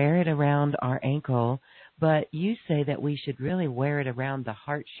can wear it around our ankle. But you say that we should really wear it around the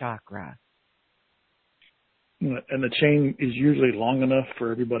heart chakra. And the chain is usually long enough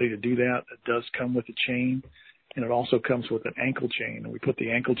for everybody to do that. It does come with a chain, and it also comes with an ankle chain. And we put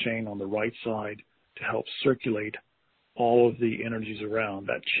the ankle chain on the right side to help circulate all of the energies around.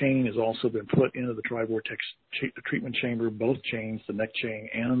 That chain has also been put into the trivortex treatment chamber, both chains, the neck chain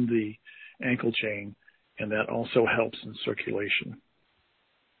and the ankle chain, and that also helps in circulation.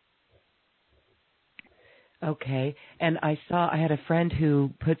 Okay. And I had a friend who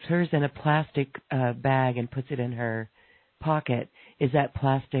puts hers in a plastic bag and puts it in her pocket. Is that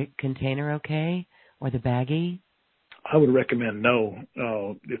plastic container okay, or the baggie? I would recommend no.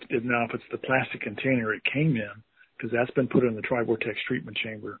 If it's the plastic container it came in, because that's been put in the trivortex treatment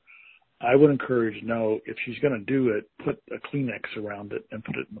chamber, I would encourage no. If she's going to do it, put a Kleenex around it and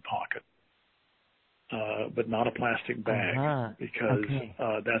put it in the pocket, but not a plastic bag, because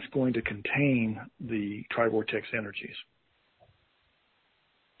that's going to contain the trivortex energies.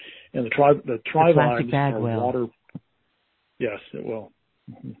 And the trivibes are water. Yes, it will.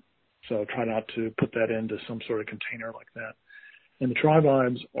 Mm-hmm. So try not to put that into some sort of container like that. And the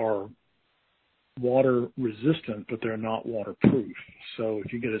trivibes are water resistant, but they're not waterproof. So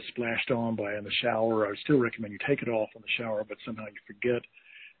if you get it splashed on in the shower, I would still recommend you take it off in the shower, but somehow you forget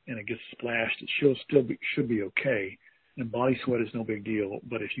and it gets splashed, it should be okay. And body sweat is no big deal.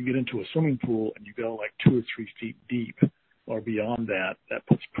 But if you get into a swimming pool and you go like 2 or 3 feet deep or beyond that, that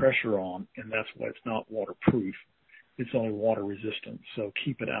puts pressure on, and that's why it's not waterproof. It's only water resistant. So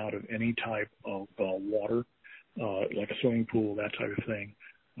keep it out of any type of water, like a swimming pool, that type of thing.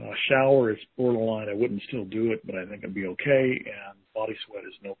 Shower is borderline. I wouldn't still do it, but I think it'd be okay. And body sweat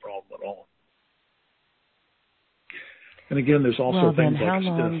is no problem at all. And again, there's also things like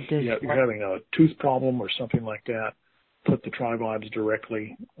if you're having a tooth problem or something like that, put the trivibes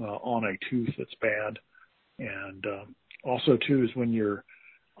directly on a tooth that's bad. And also, too, is when you're,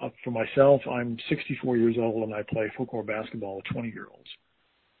 for myself, I'm 64 years old and I play full court basketball with 20-year-olds.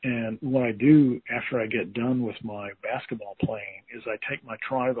 And what I do after I get done with my basketball playing is I take my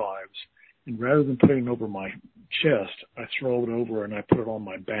Tri-Vibes, and rather than putting it over my chest, I throw it over and I put it on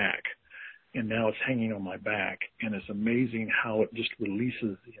my back. And now it's hanging on my back. And it's amazing how it just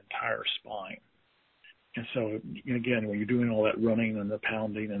releases the entire spine. And so, again, when you're doing all that running and the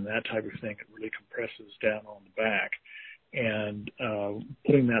pounding and that type of thing, it really compresses down on the back. And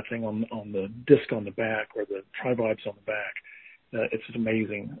putting that thing on the disc on the back or the Tri-Vibes on the back, it's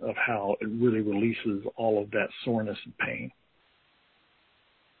amazing of how it really releases all of that soreness and pain.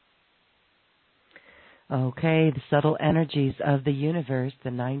 Okay, the subtle energies of the universe, the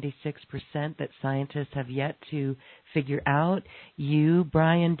 96% that scientists have yet to figure out, you,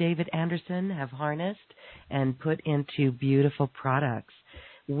 Brian David Anderson, have harnessed and put into beautiful products.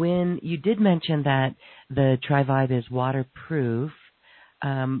 When you did mention that the Tri-Vibe is waterproof,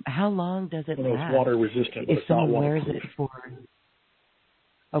 how long does it last? It's water resistant, but if it's not someone wears waterproof. it for...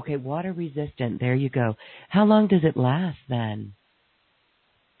 Okay, water resistant, there you go. How long does it last then?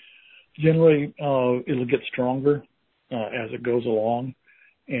 Generally, it'll get stronger as it goes along,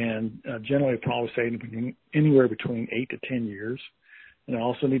 and generally, I'd probably say anywhere between 8 to 10 years. And I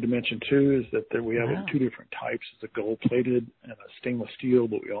also need to mention too is that we have two different types: the gold-plated and a stainless steel.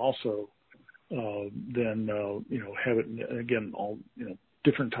 But we also then have it again all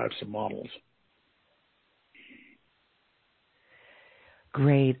different types of models.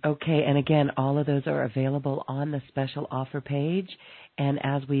 Great. Okay. And again, all of those are available on the special offer page. And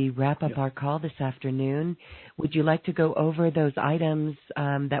as we wrap up our call this afternoon, would you like to go over those items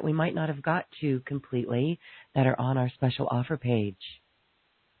that we might not have got to completely that are on our special offer page?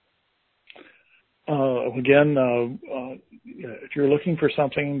 Again, if you're looking for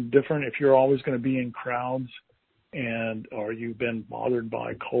something different, if you're always going to be in crowds or you've been bothered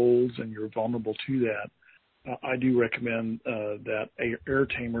by colds and you're vulnerable to that, I do recommend that Air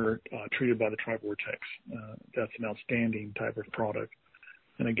Tamer treated by the Tri-Vortex. That's an outstanding type of product.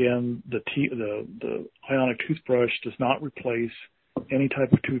 And again, the ionic toothbrush does not replace any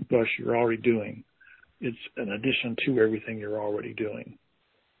type of toothbrush you're already doing. It's an addition to everything you're already doing.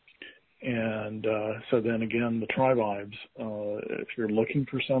 And so then again, the Tri-Vibes, if you're looking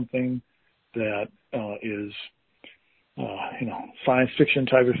for something that is, science fiction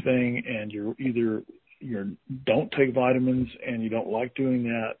type of thing, and you don't take vitamins and you don't like doing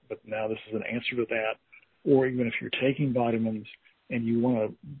that, but now this is an answer to that, or even if you're taking vitamins and you want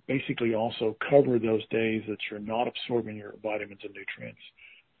to basically also cover those days that you're not absorbing your vitamins and nutrients,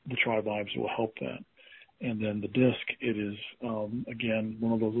 the Tri-Vibes will help that. And then the disc, it is, again,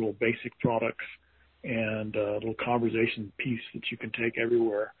 one of those little basic products and a little conversation piece that you can take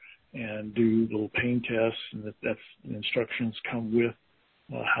everywhere and do little pain tests, and that's the instructions come with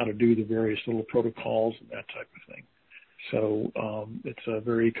how to do the various little protocols and that type of thing. So it's a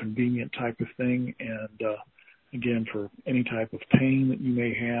very convenient type of thing, and again, for any type of pain that you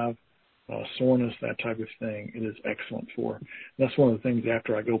may have, soreness, that type of thing, it is excellent for. That's one of the things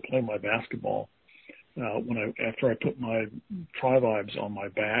after I go play my basketball. After I put my Tri-Vibes on my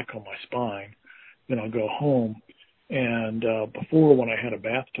back, on my spine, then I'll go home. And before, when I had a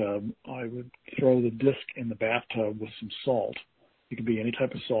bathtub, I would throw the disc in the bathtub with some salt. It could be any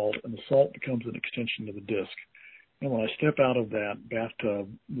type of salt, and the salt becomes an extension of the disc. And when I step out of that bathtub,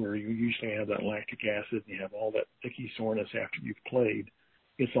 where you usually have that lactic acid and you have all that icky soreness after you've played,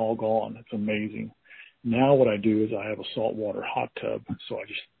 it's all gone. It's amazing. Now what I do is I have a saltwater hot tub, so I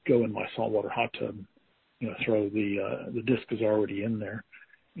just go in my saltwater hot tub, throw the disc is already in there,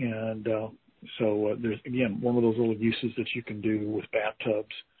 and so there's again one of those little uses that you can do with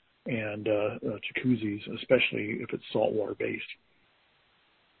bathtubs and jacuzzis, especially if it's saltwater based.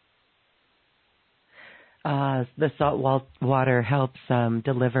 The salt water helps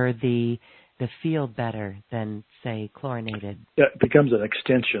deliver the feel better than, say, chlorinated. It becomes an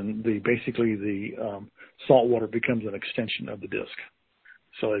extension. Basically the salt water becomes an extension of the disc.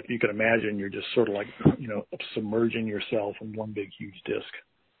 So if you can imagine, you're just sort of like, submerging yourself in one big, huge disc.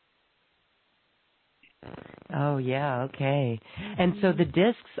 Oh, yeah, okay. And so the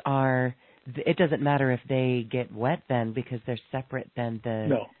discs it doesn't matter if they get wet then, because they're separate than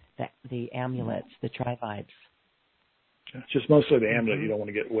the amulets, the Tri-Vibes. It's just mostly the amulet you don't want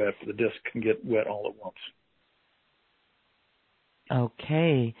to get wet, but the disc can get wet all at once.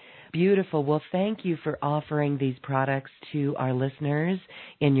 Okay, beautiful. Well, thank you for offering these products to our listeners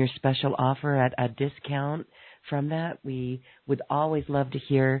in your special offer at a discount. From that, we would always love to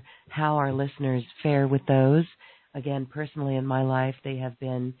hear how our listeners fare with those. Again, personally in my life, they have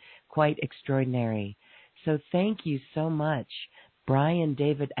been quite extraordinary. So thank you so much, Brian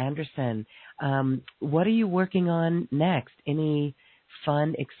David Anderson. What are you working on next? Any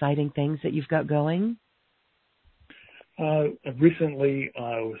fun, exciting things that you've got going? Recently,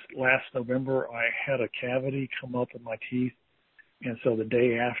 last November, I had a cavity come up in my teeth. And so the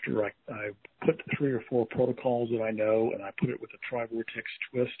day after, I put 3 or 4 protocols that I know, and I put it with a Tri-Vortex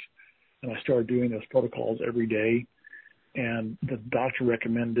twist. And I started doing those protocols every day. And the doctor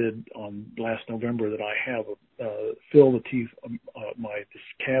recommended on last November that I have fill the teeth, this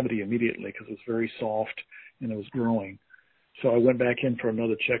cavity immediately because it was very soft and it was growing. So I went back in for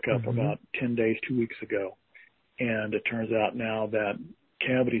another checkup about 10 days, 2 weeks ago. And it turns out now that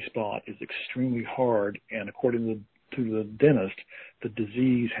cavity spot is extremely hard. And according to the dentist, the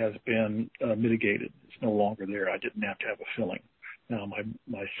disease has been mitigated. It's no longer there. I didn't have to have a filling. Now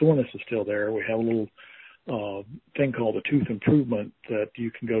my soreness is still there. We have a little thing called a tooth improvement that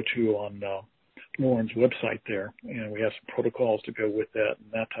you can go to on Lauren's website there, and we have some protocols to go with that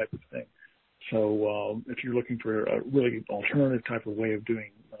and that type of thing. So if you're looking for a really alternative type of way of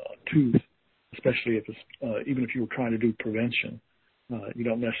doing tooth, especially if it's even if you were trying to do prevention, you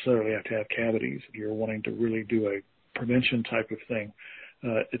don't necessarily have to have cavities. If you're wanting to really do a prevention type of thing,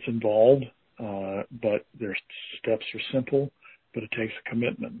 it's involved, but their steps are simple. But it takes a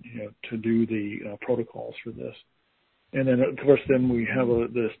commitment, to do the protocols for this. And then, of course, then we have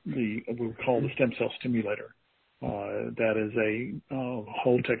what we call the stem cell stimulator. That is a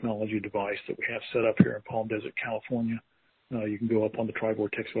whole technology device that we have set up here in Palm Desert, California. You can go up on the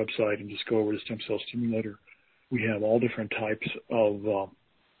Tri-Vortex website and just go over to stem cell stimulator. We have all different types of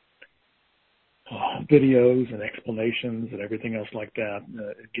videos and explanations and everything else like that.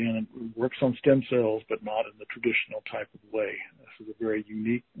 Again, it works on stem cells, but not in the traditional type of way. This is a very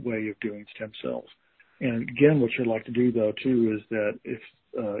unique way of doing stem cells. And again, what you'd like to do, though, too, is that if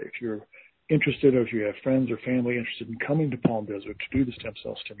you're interested or if you have friends or family interested in coming to Palm Desert to do the stem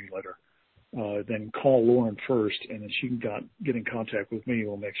cell stimulator, then call Lauren first, and then she can get in contact with me.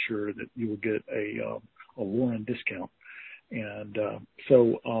 We'll make sure that you will get a Lauren discount. And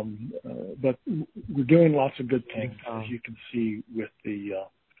but we're doing lots of good things, as you can see with the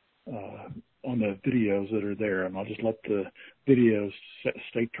on the videos that are there. And I'll just let the videos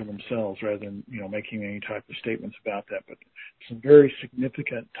state for themselves rather than making any type of statements about that. But some very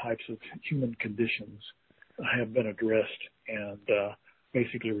significant types of human conditions have been addressed and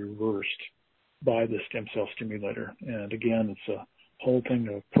basically reversed by the stem cell stimulator. And again, it's a whole thing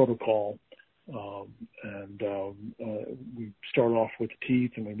of protocol. We start off with the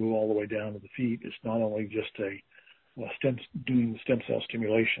teeth and we move all the way down to the feet. It's not only just doing stem cell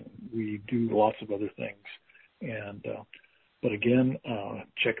stimulation. We do lots of other things. And but again,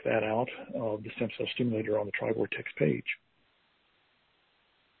 check that out, the stem cell stimulator on the Tri-Vortex page.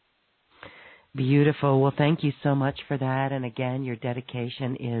 Beautiful. Well, thank you so much for that. And again, your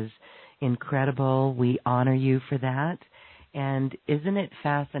dedication is incredible. We honor you for that. And isn't it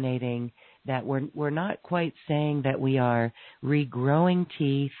fascinating that we're not quite saying that we are regrowing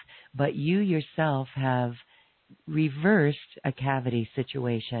teeth, but you yourself have reversed a cavity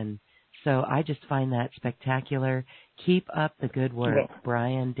situation. So I just find that spectacular. Keep up the good work,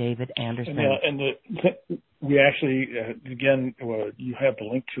 Brian David Anderson. We actually, again, you have the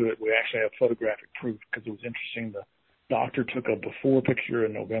link to it. We actually have photographic proof because it was interesting. The doctor took a before picture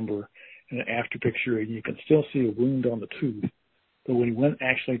in November and an after picture, and you can still see a wound on the tooth. But when he went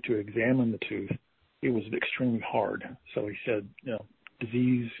actually to examine the tooth, it was extremely hard. So he said,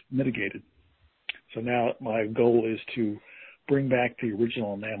 disease mitigated. So now my goal is to bring back the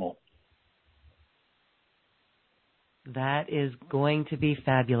original enamel. That is going to be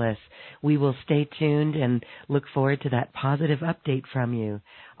fabulous. We will stay tuned and look forward to that positive update from you.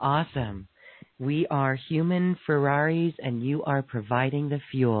 Awesome. We are human Ferraris, and you are providing the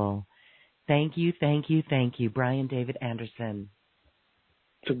fuel. Thank you, thank you, thank you, Brian David Anderson.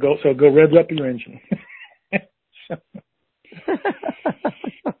 So go rev up your engine.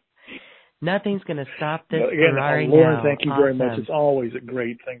 Nothing's going to stop this again, Ferrari Lauren, now. thank you Awesome. very much. It's always a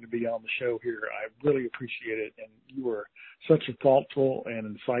great thing to be on the show here. I really appreciate it. And you are such a thoughtful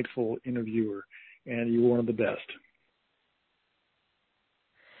and insightful interviewer, and you're one of the best.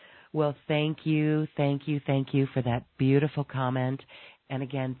 Well, thank you for that beautiful comment. And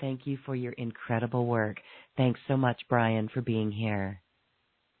again, thank you for your incredible work. Thanks so much, Brian, for being here.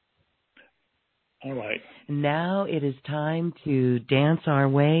 All right. Now it is time to dance our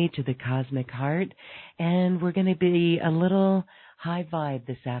way to the cosmic heart, and we're going to be a little high vibe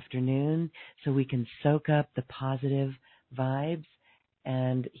this afternoon so we can soak up the positive vibes.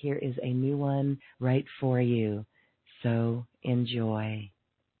 And here is a new one right for you. So enjoy.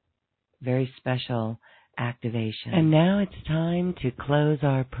 Very special activation. And now it's time to close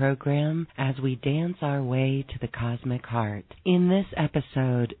our program as we dance our way to the cosmic heart. In this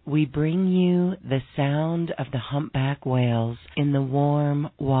episode, we bring you the sound of the humpback whales in the warm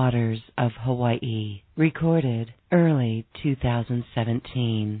waters of Hawaii, recorded early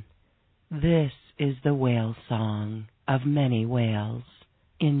 2017. This is the whale song of many whales.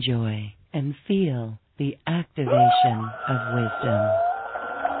 Enjoy and feel the activation of wisdom.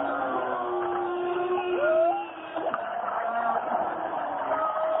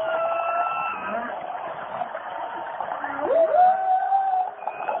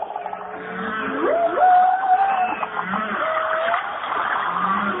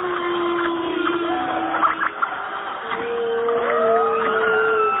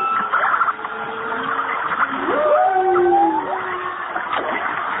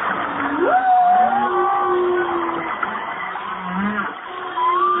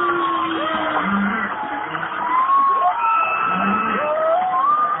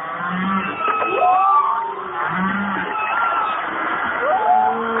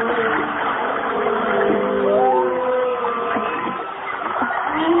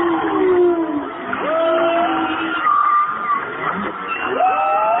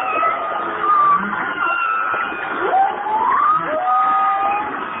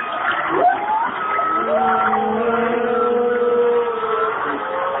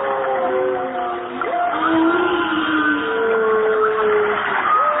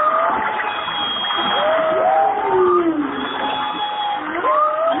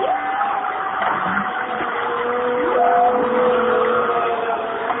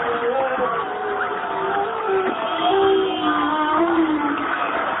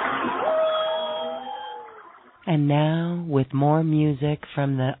 And now, with more music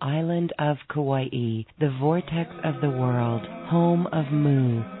from the island of Kauai, the vortex of the world, home of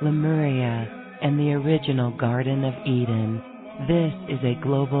Mu, Lemuria, and the original Garden of Eden, this is a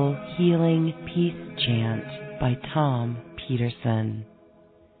global healing peace chant by Tom Peterson.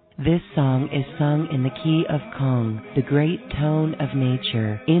 This song is sung in the key of Kong, the great tone of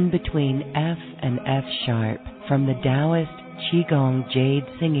nature, in between F and F sharp, from the Taoist Qigong jade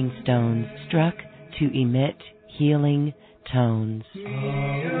singing stones struck to emit healing tones.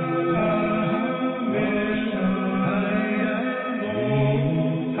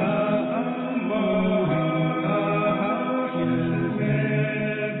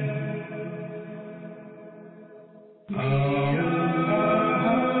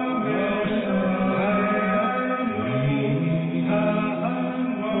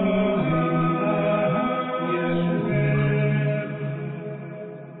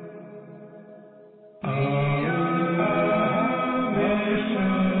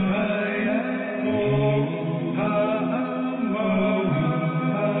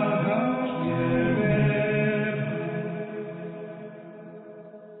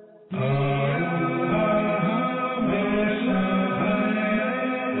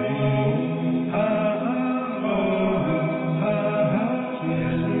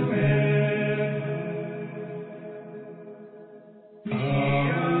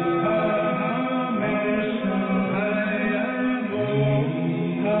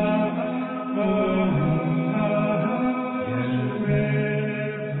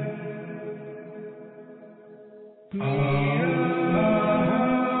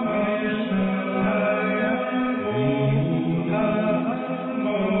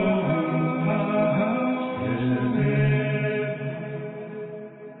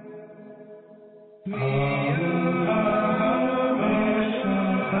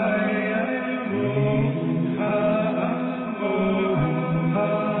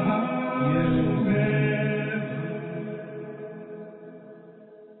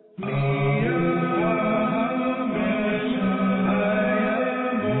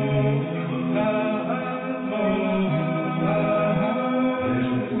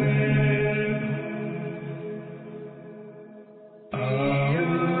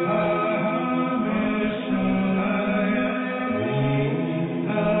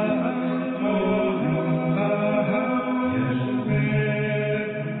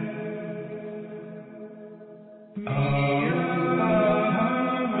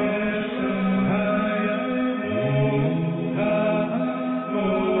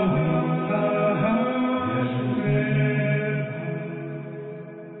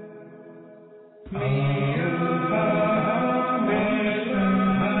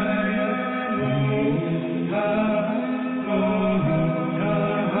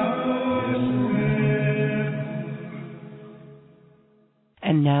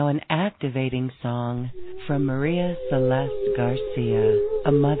 From Maria Celeste Garcia,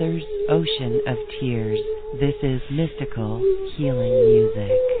 A Mother's Ocean of Tears, this is mystical healing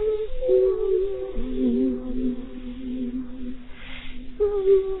music.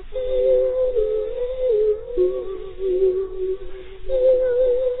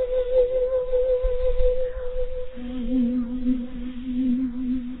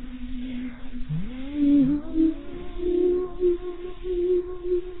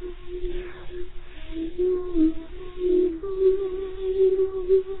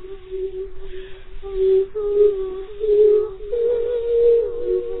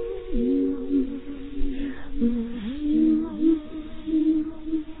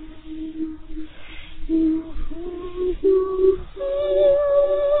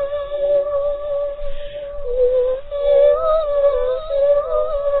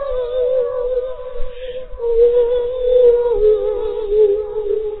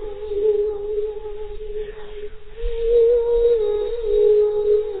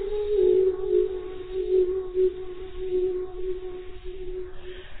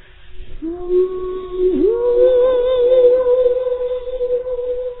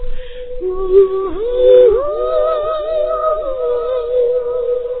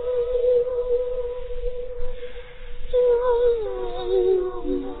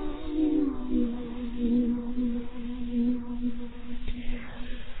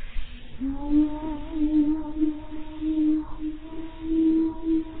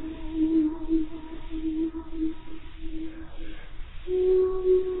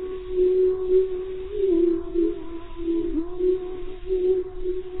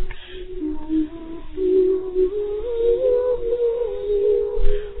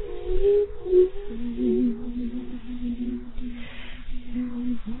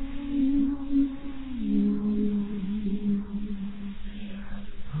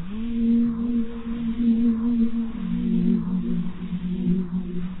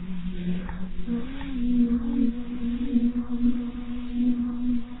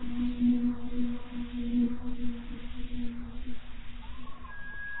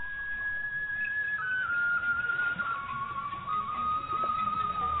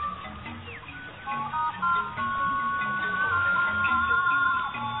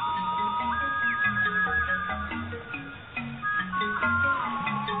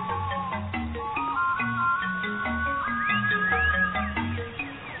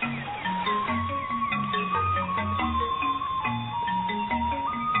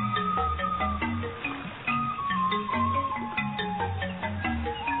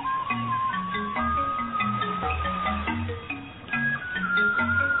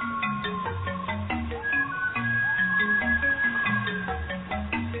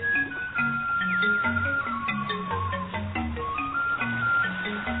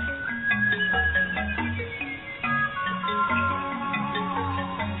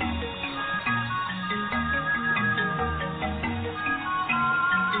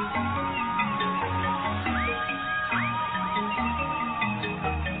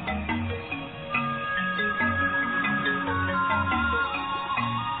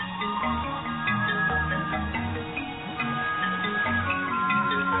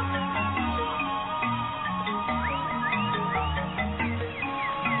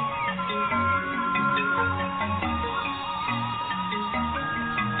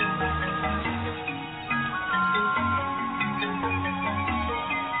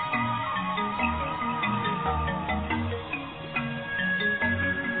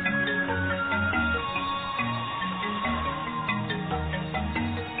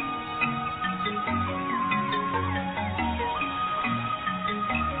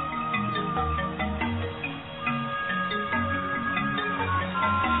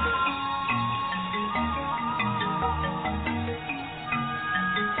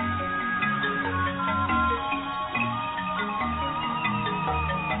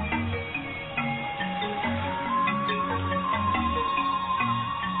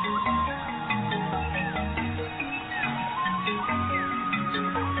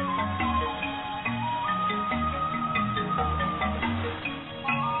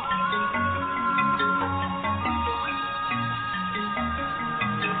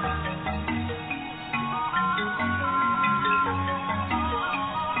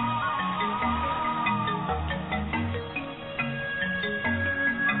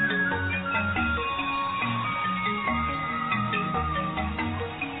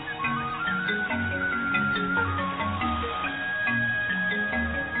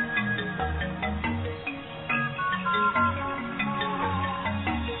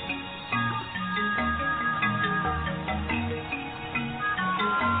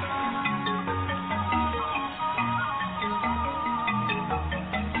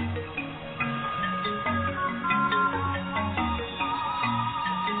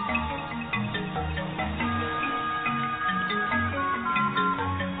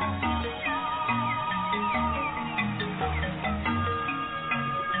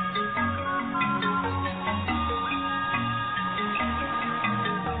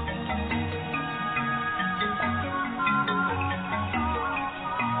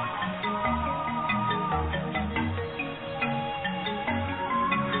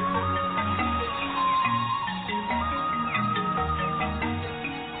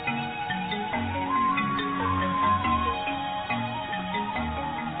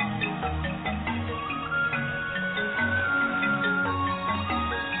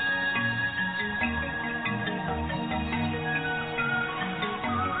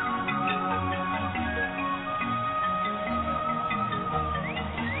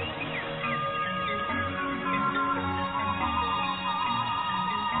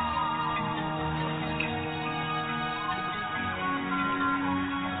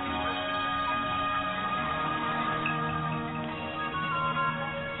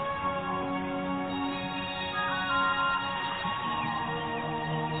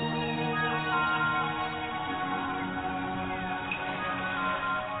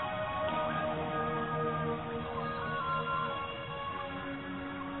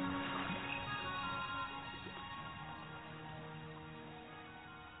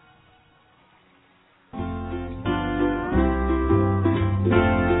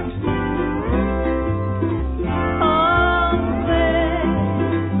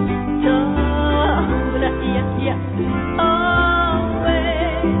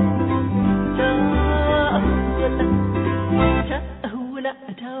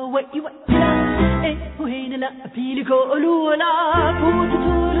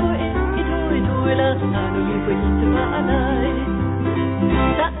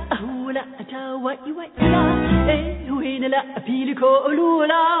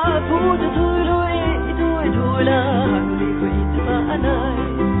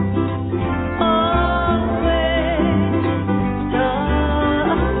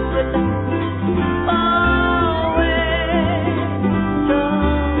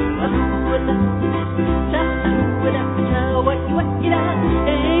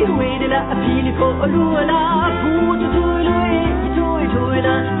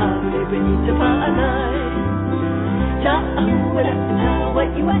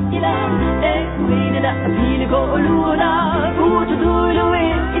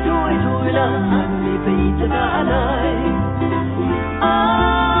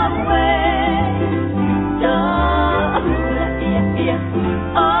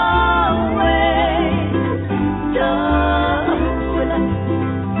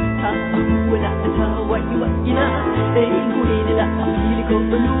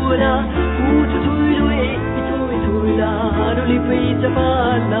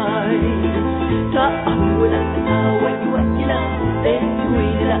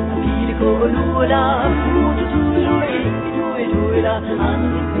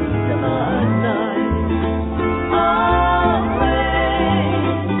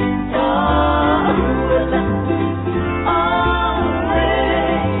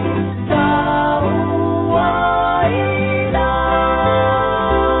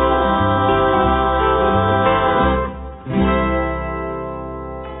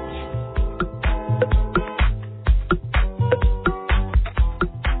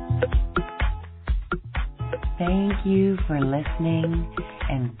 Thank you for listening,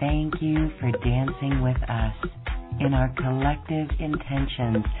 and thank you for dancing with us in our collective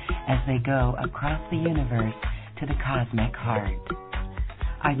intentions as they go across the universe to the cosmic heart.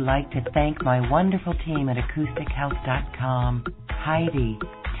 I'd like to thank my wonderful team at AcousticHealth.com, Heidi,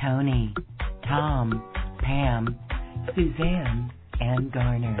 Tony, Tom, Pam, Suzanne, and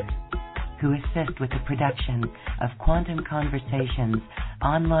Garner, who assist with the production of Quantum Conversations,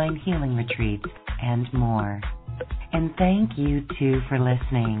 online healing retreats, and more. And thank you, too, for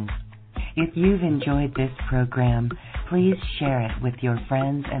listening. If you've enjoyed this program, please share it with your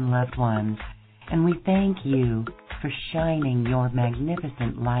friends and loved ones. And we thank you for shining your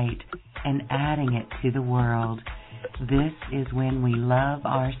magnificent light and adding it to the world. This is when we love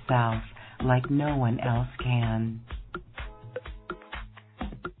ourselves like no one else can.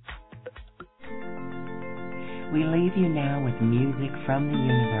 We leave you now with music from the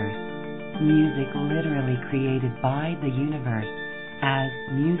universe. Music literally created by the universe, as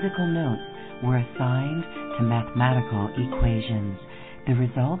musical notes were assigned to mathematical equations. The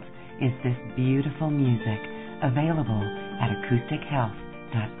result is this beautiful music, available at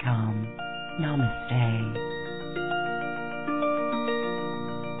AcousticHealth.com. Namaste.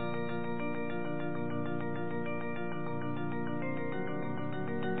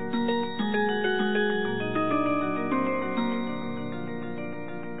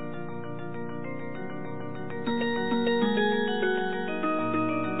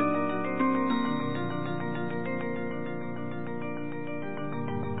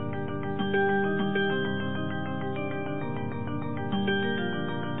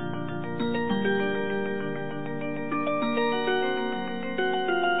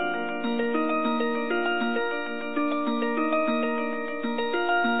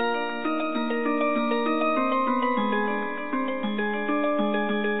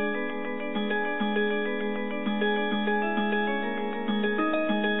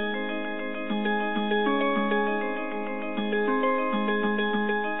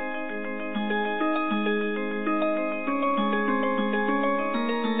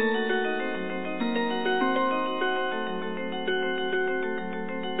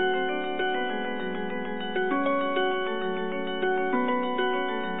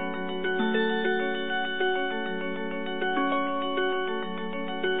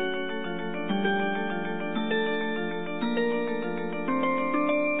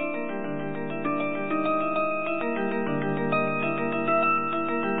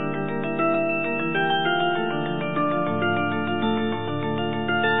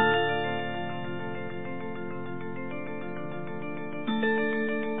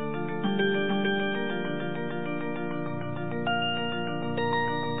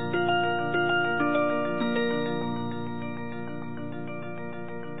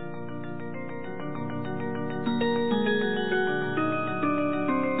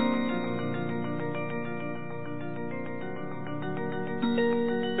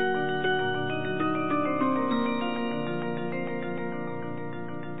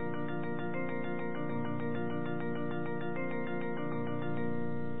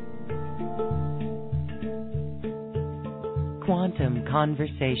 Quantum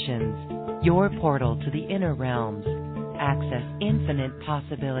Conversations, your portal to the inner realms. Access infinite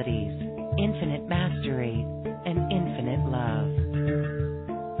possibilities, infinite mastery, and infinite love.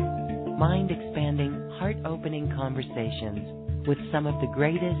 Mind-expanding, heart-opening conversations with some of the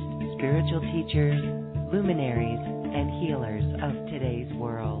greatest spiritual teachers, luminaries, and healers of today's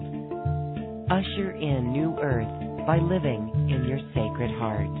world. Usher in new earth by living in your sacred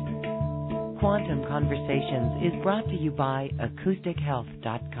heart. Quantum Conversations is brought to you by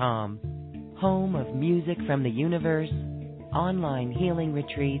AcousticHealth.com, home of music from the universe, online healing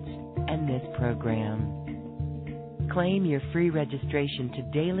retreats, and this program. Claim your free registration to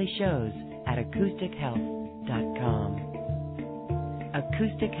daily shows at AcousticHealth.com.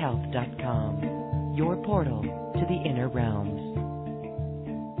 AcousticHealth.com, your portal to the inner realms.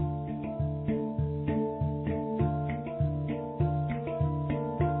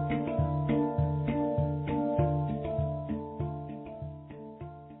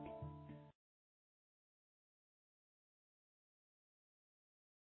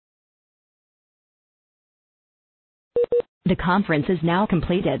 The conference is now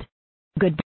completed. Goodbye.